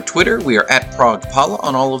 Facebook, or Twitter. We are at ProgPala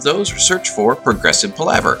on all of those, or search for Progressive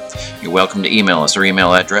Palaver. You're welcome to email us. Our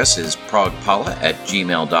email address is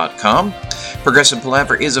progpala@gmail.com. Progressive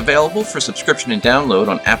Palaver is available for subscription and download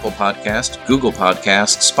on Apple Podcasts, Google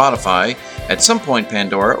Podcasts, Spotify, at some point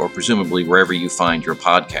Pandora, or presumably wherever you find your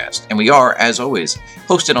podcast. And we are, as always,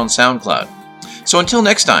 hosted on SoundCloud. So until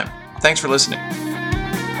next time, thanks for listening.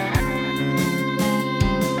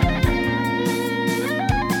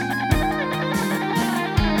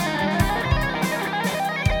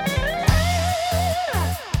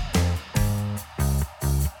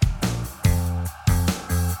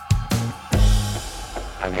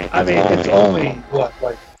 I mean, it's only, what,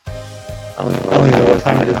 like, I don't even know what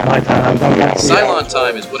time it is. My time. I'm going back. Cylon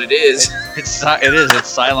time is what it is. It's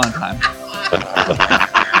Cylon time.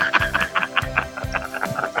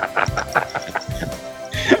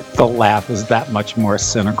 The laugh is that much more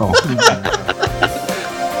cynical.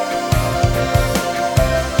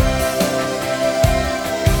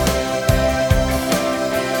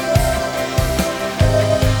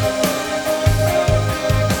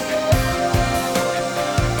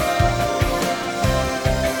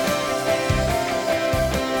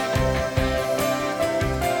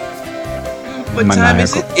 What time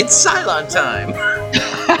is it? It's Cylon time.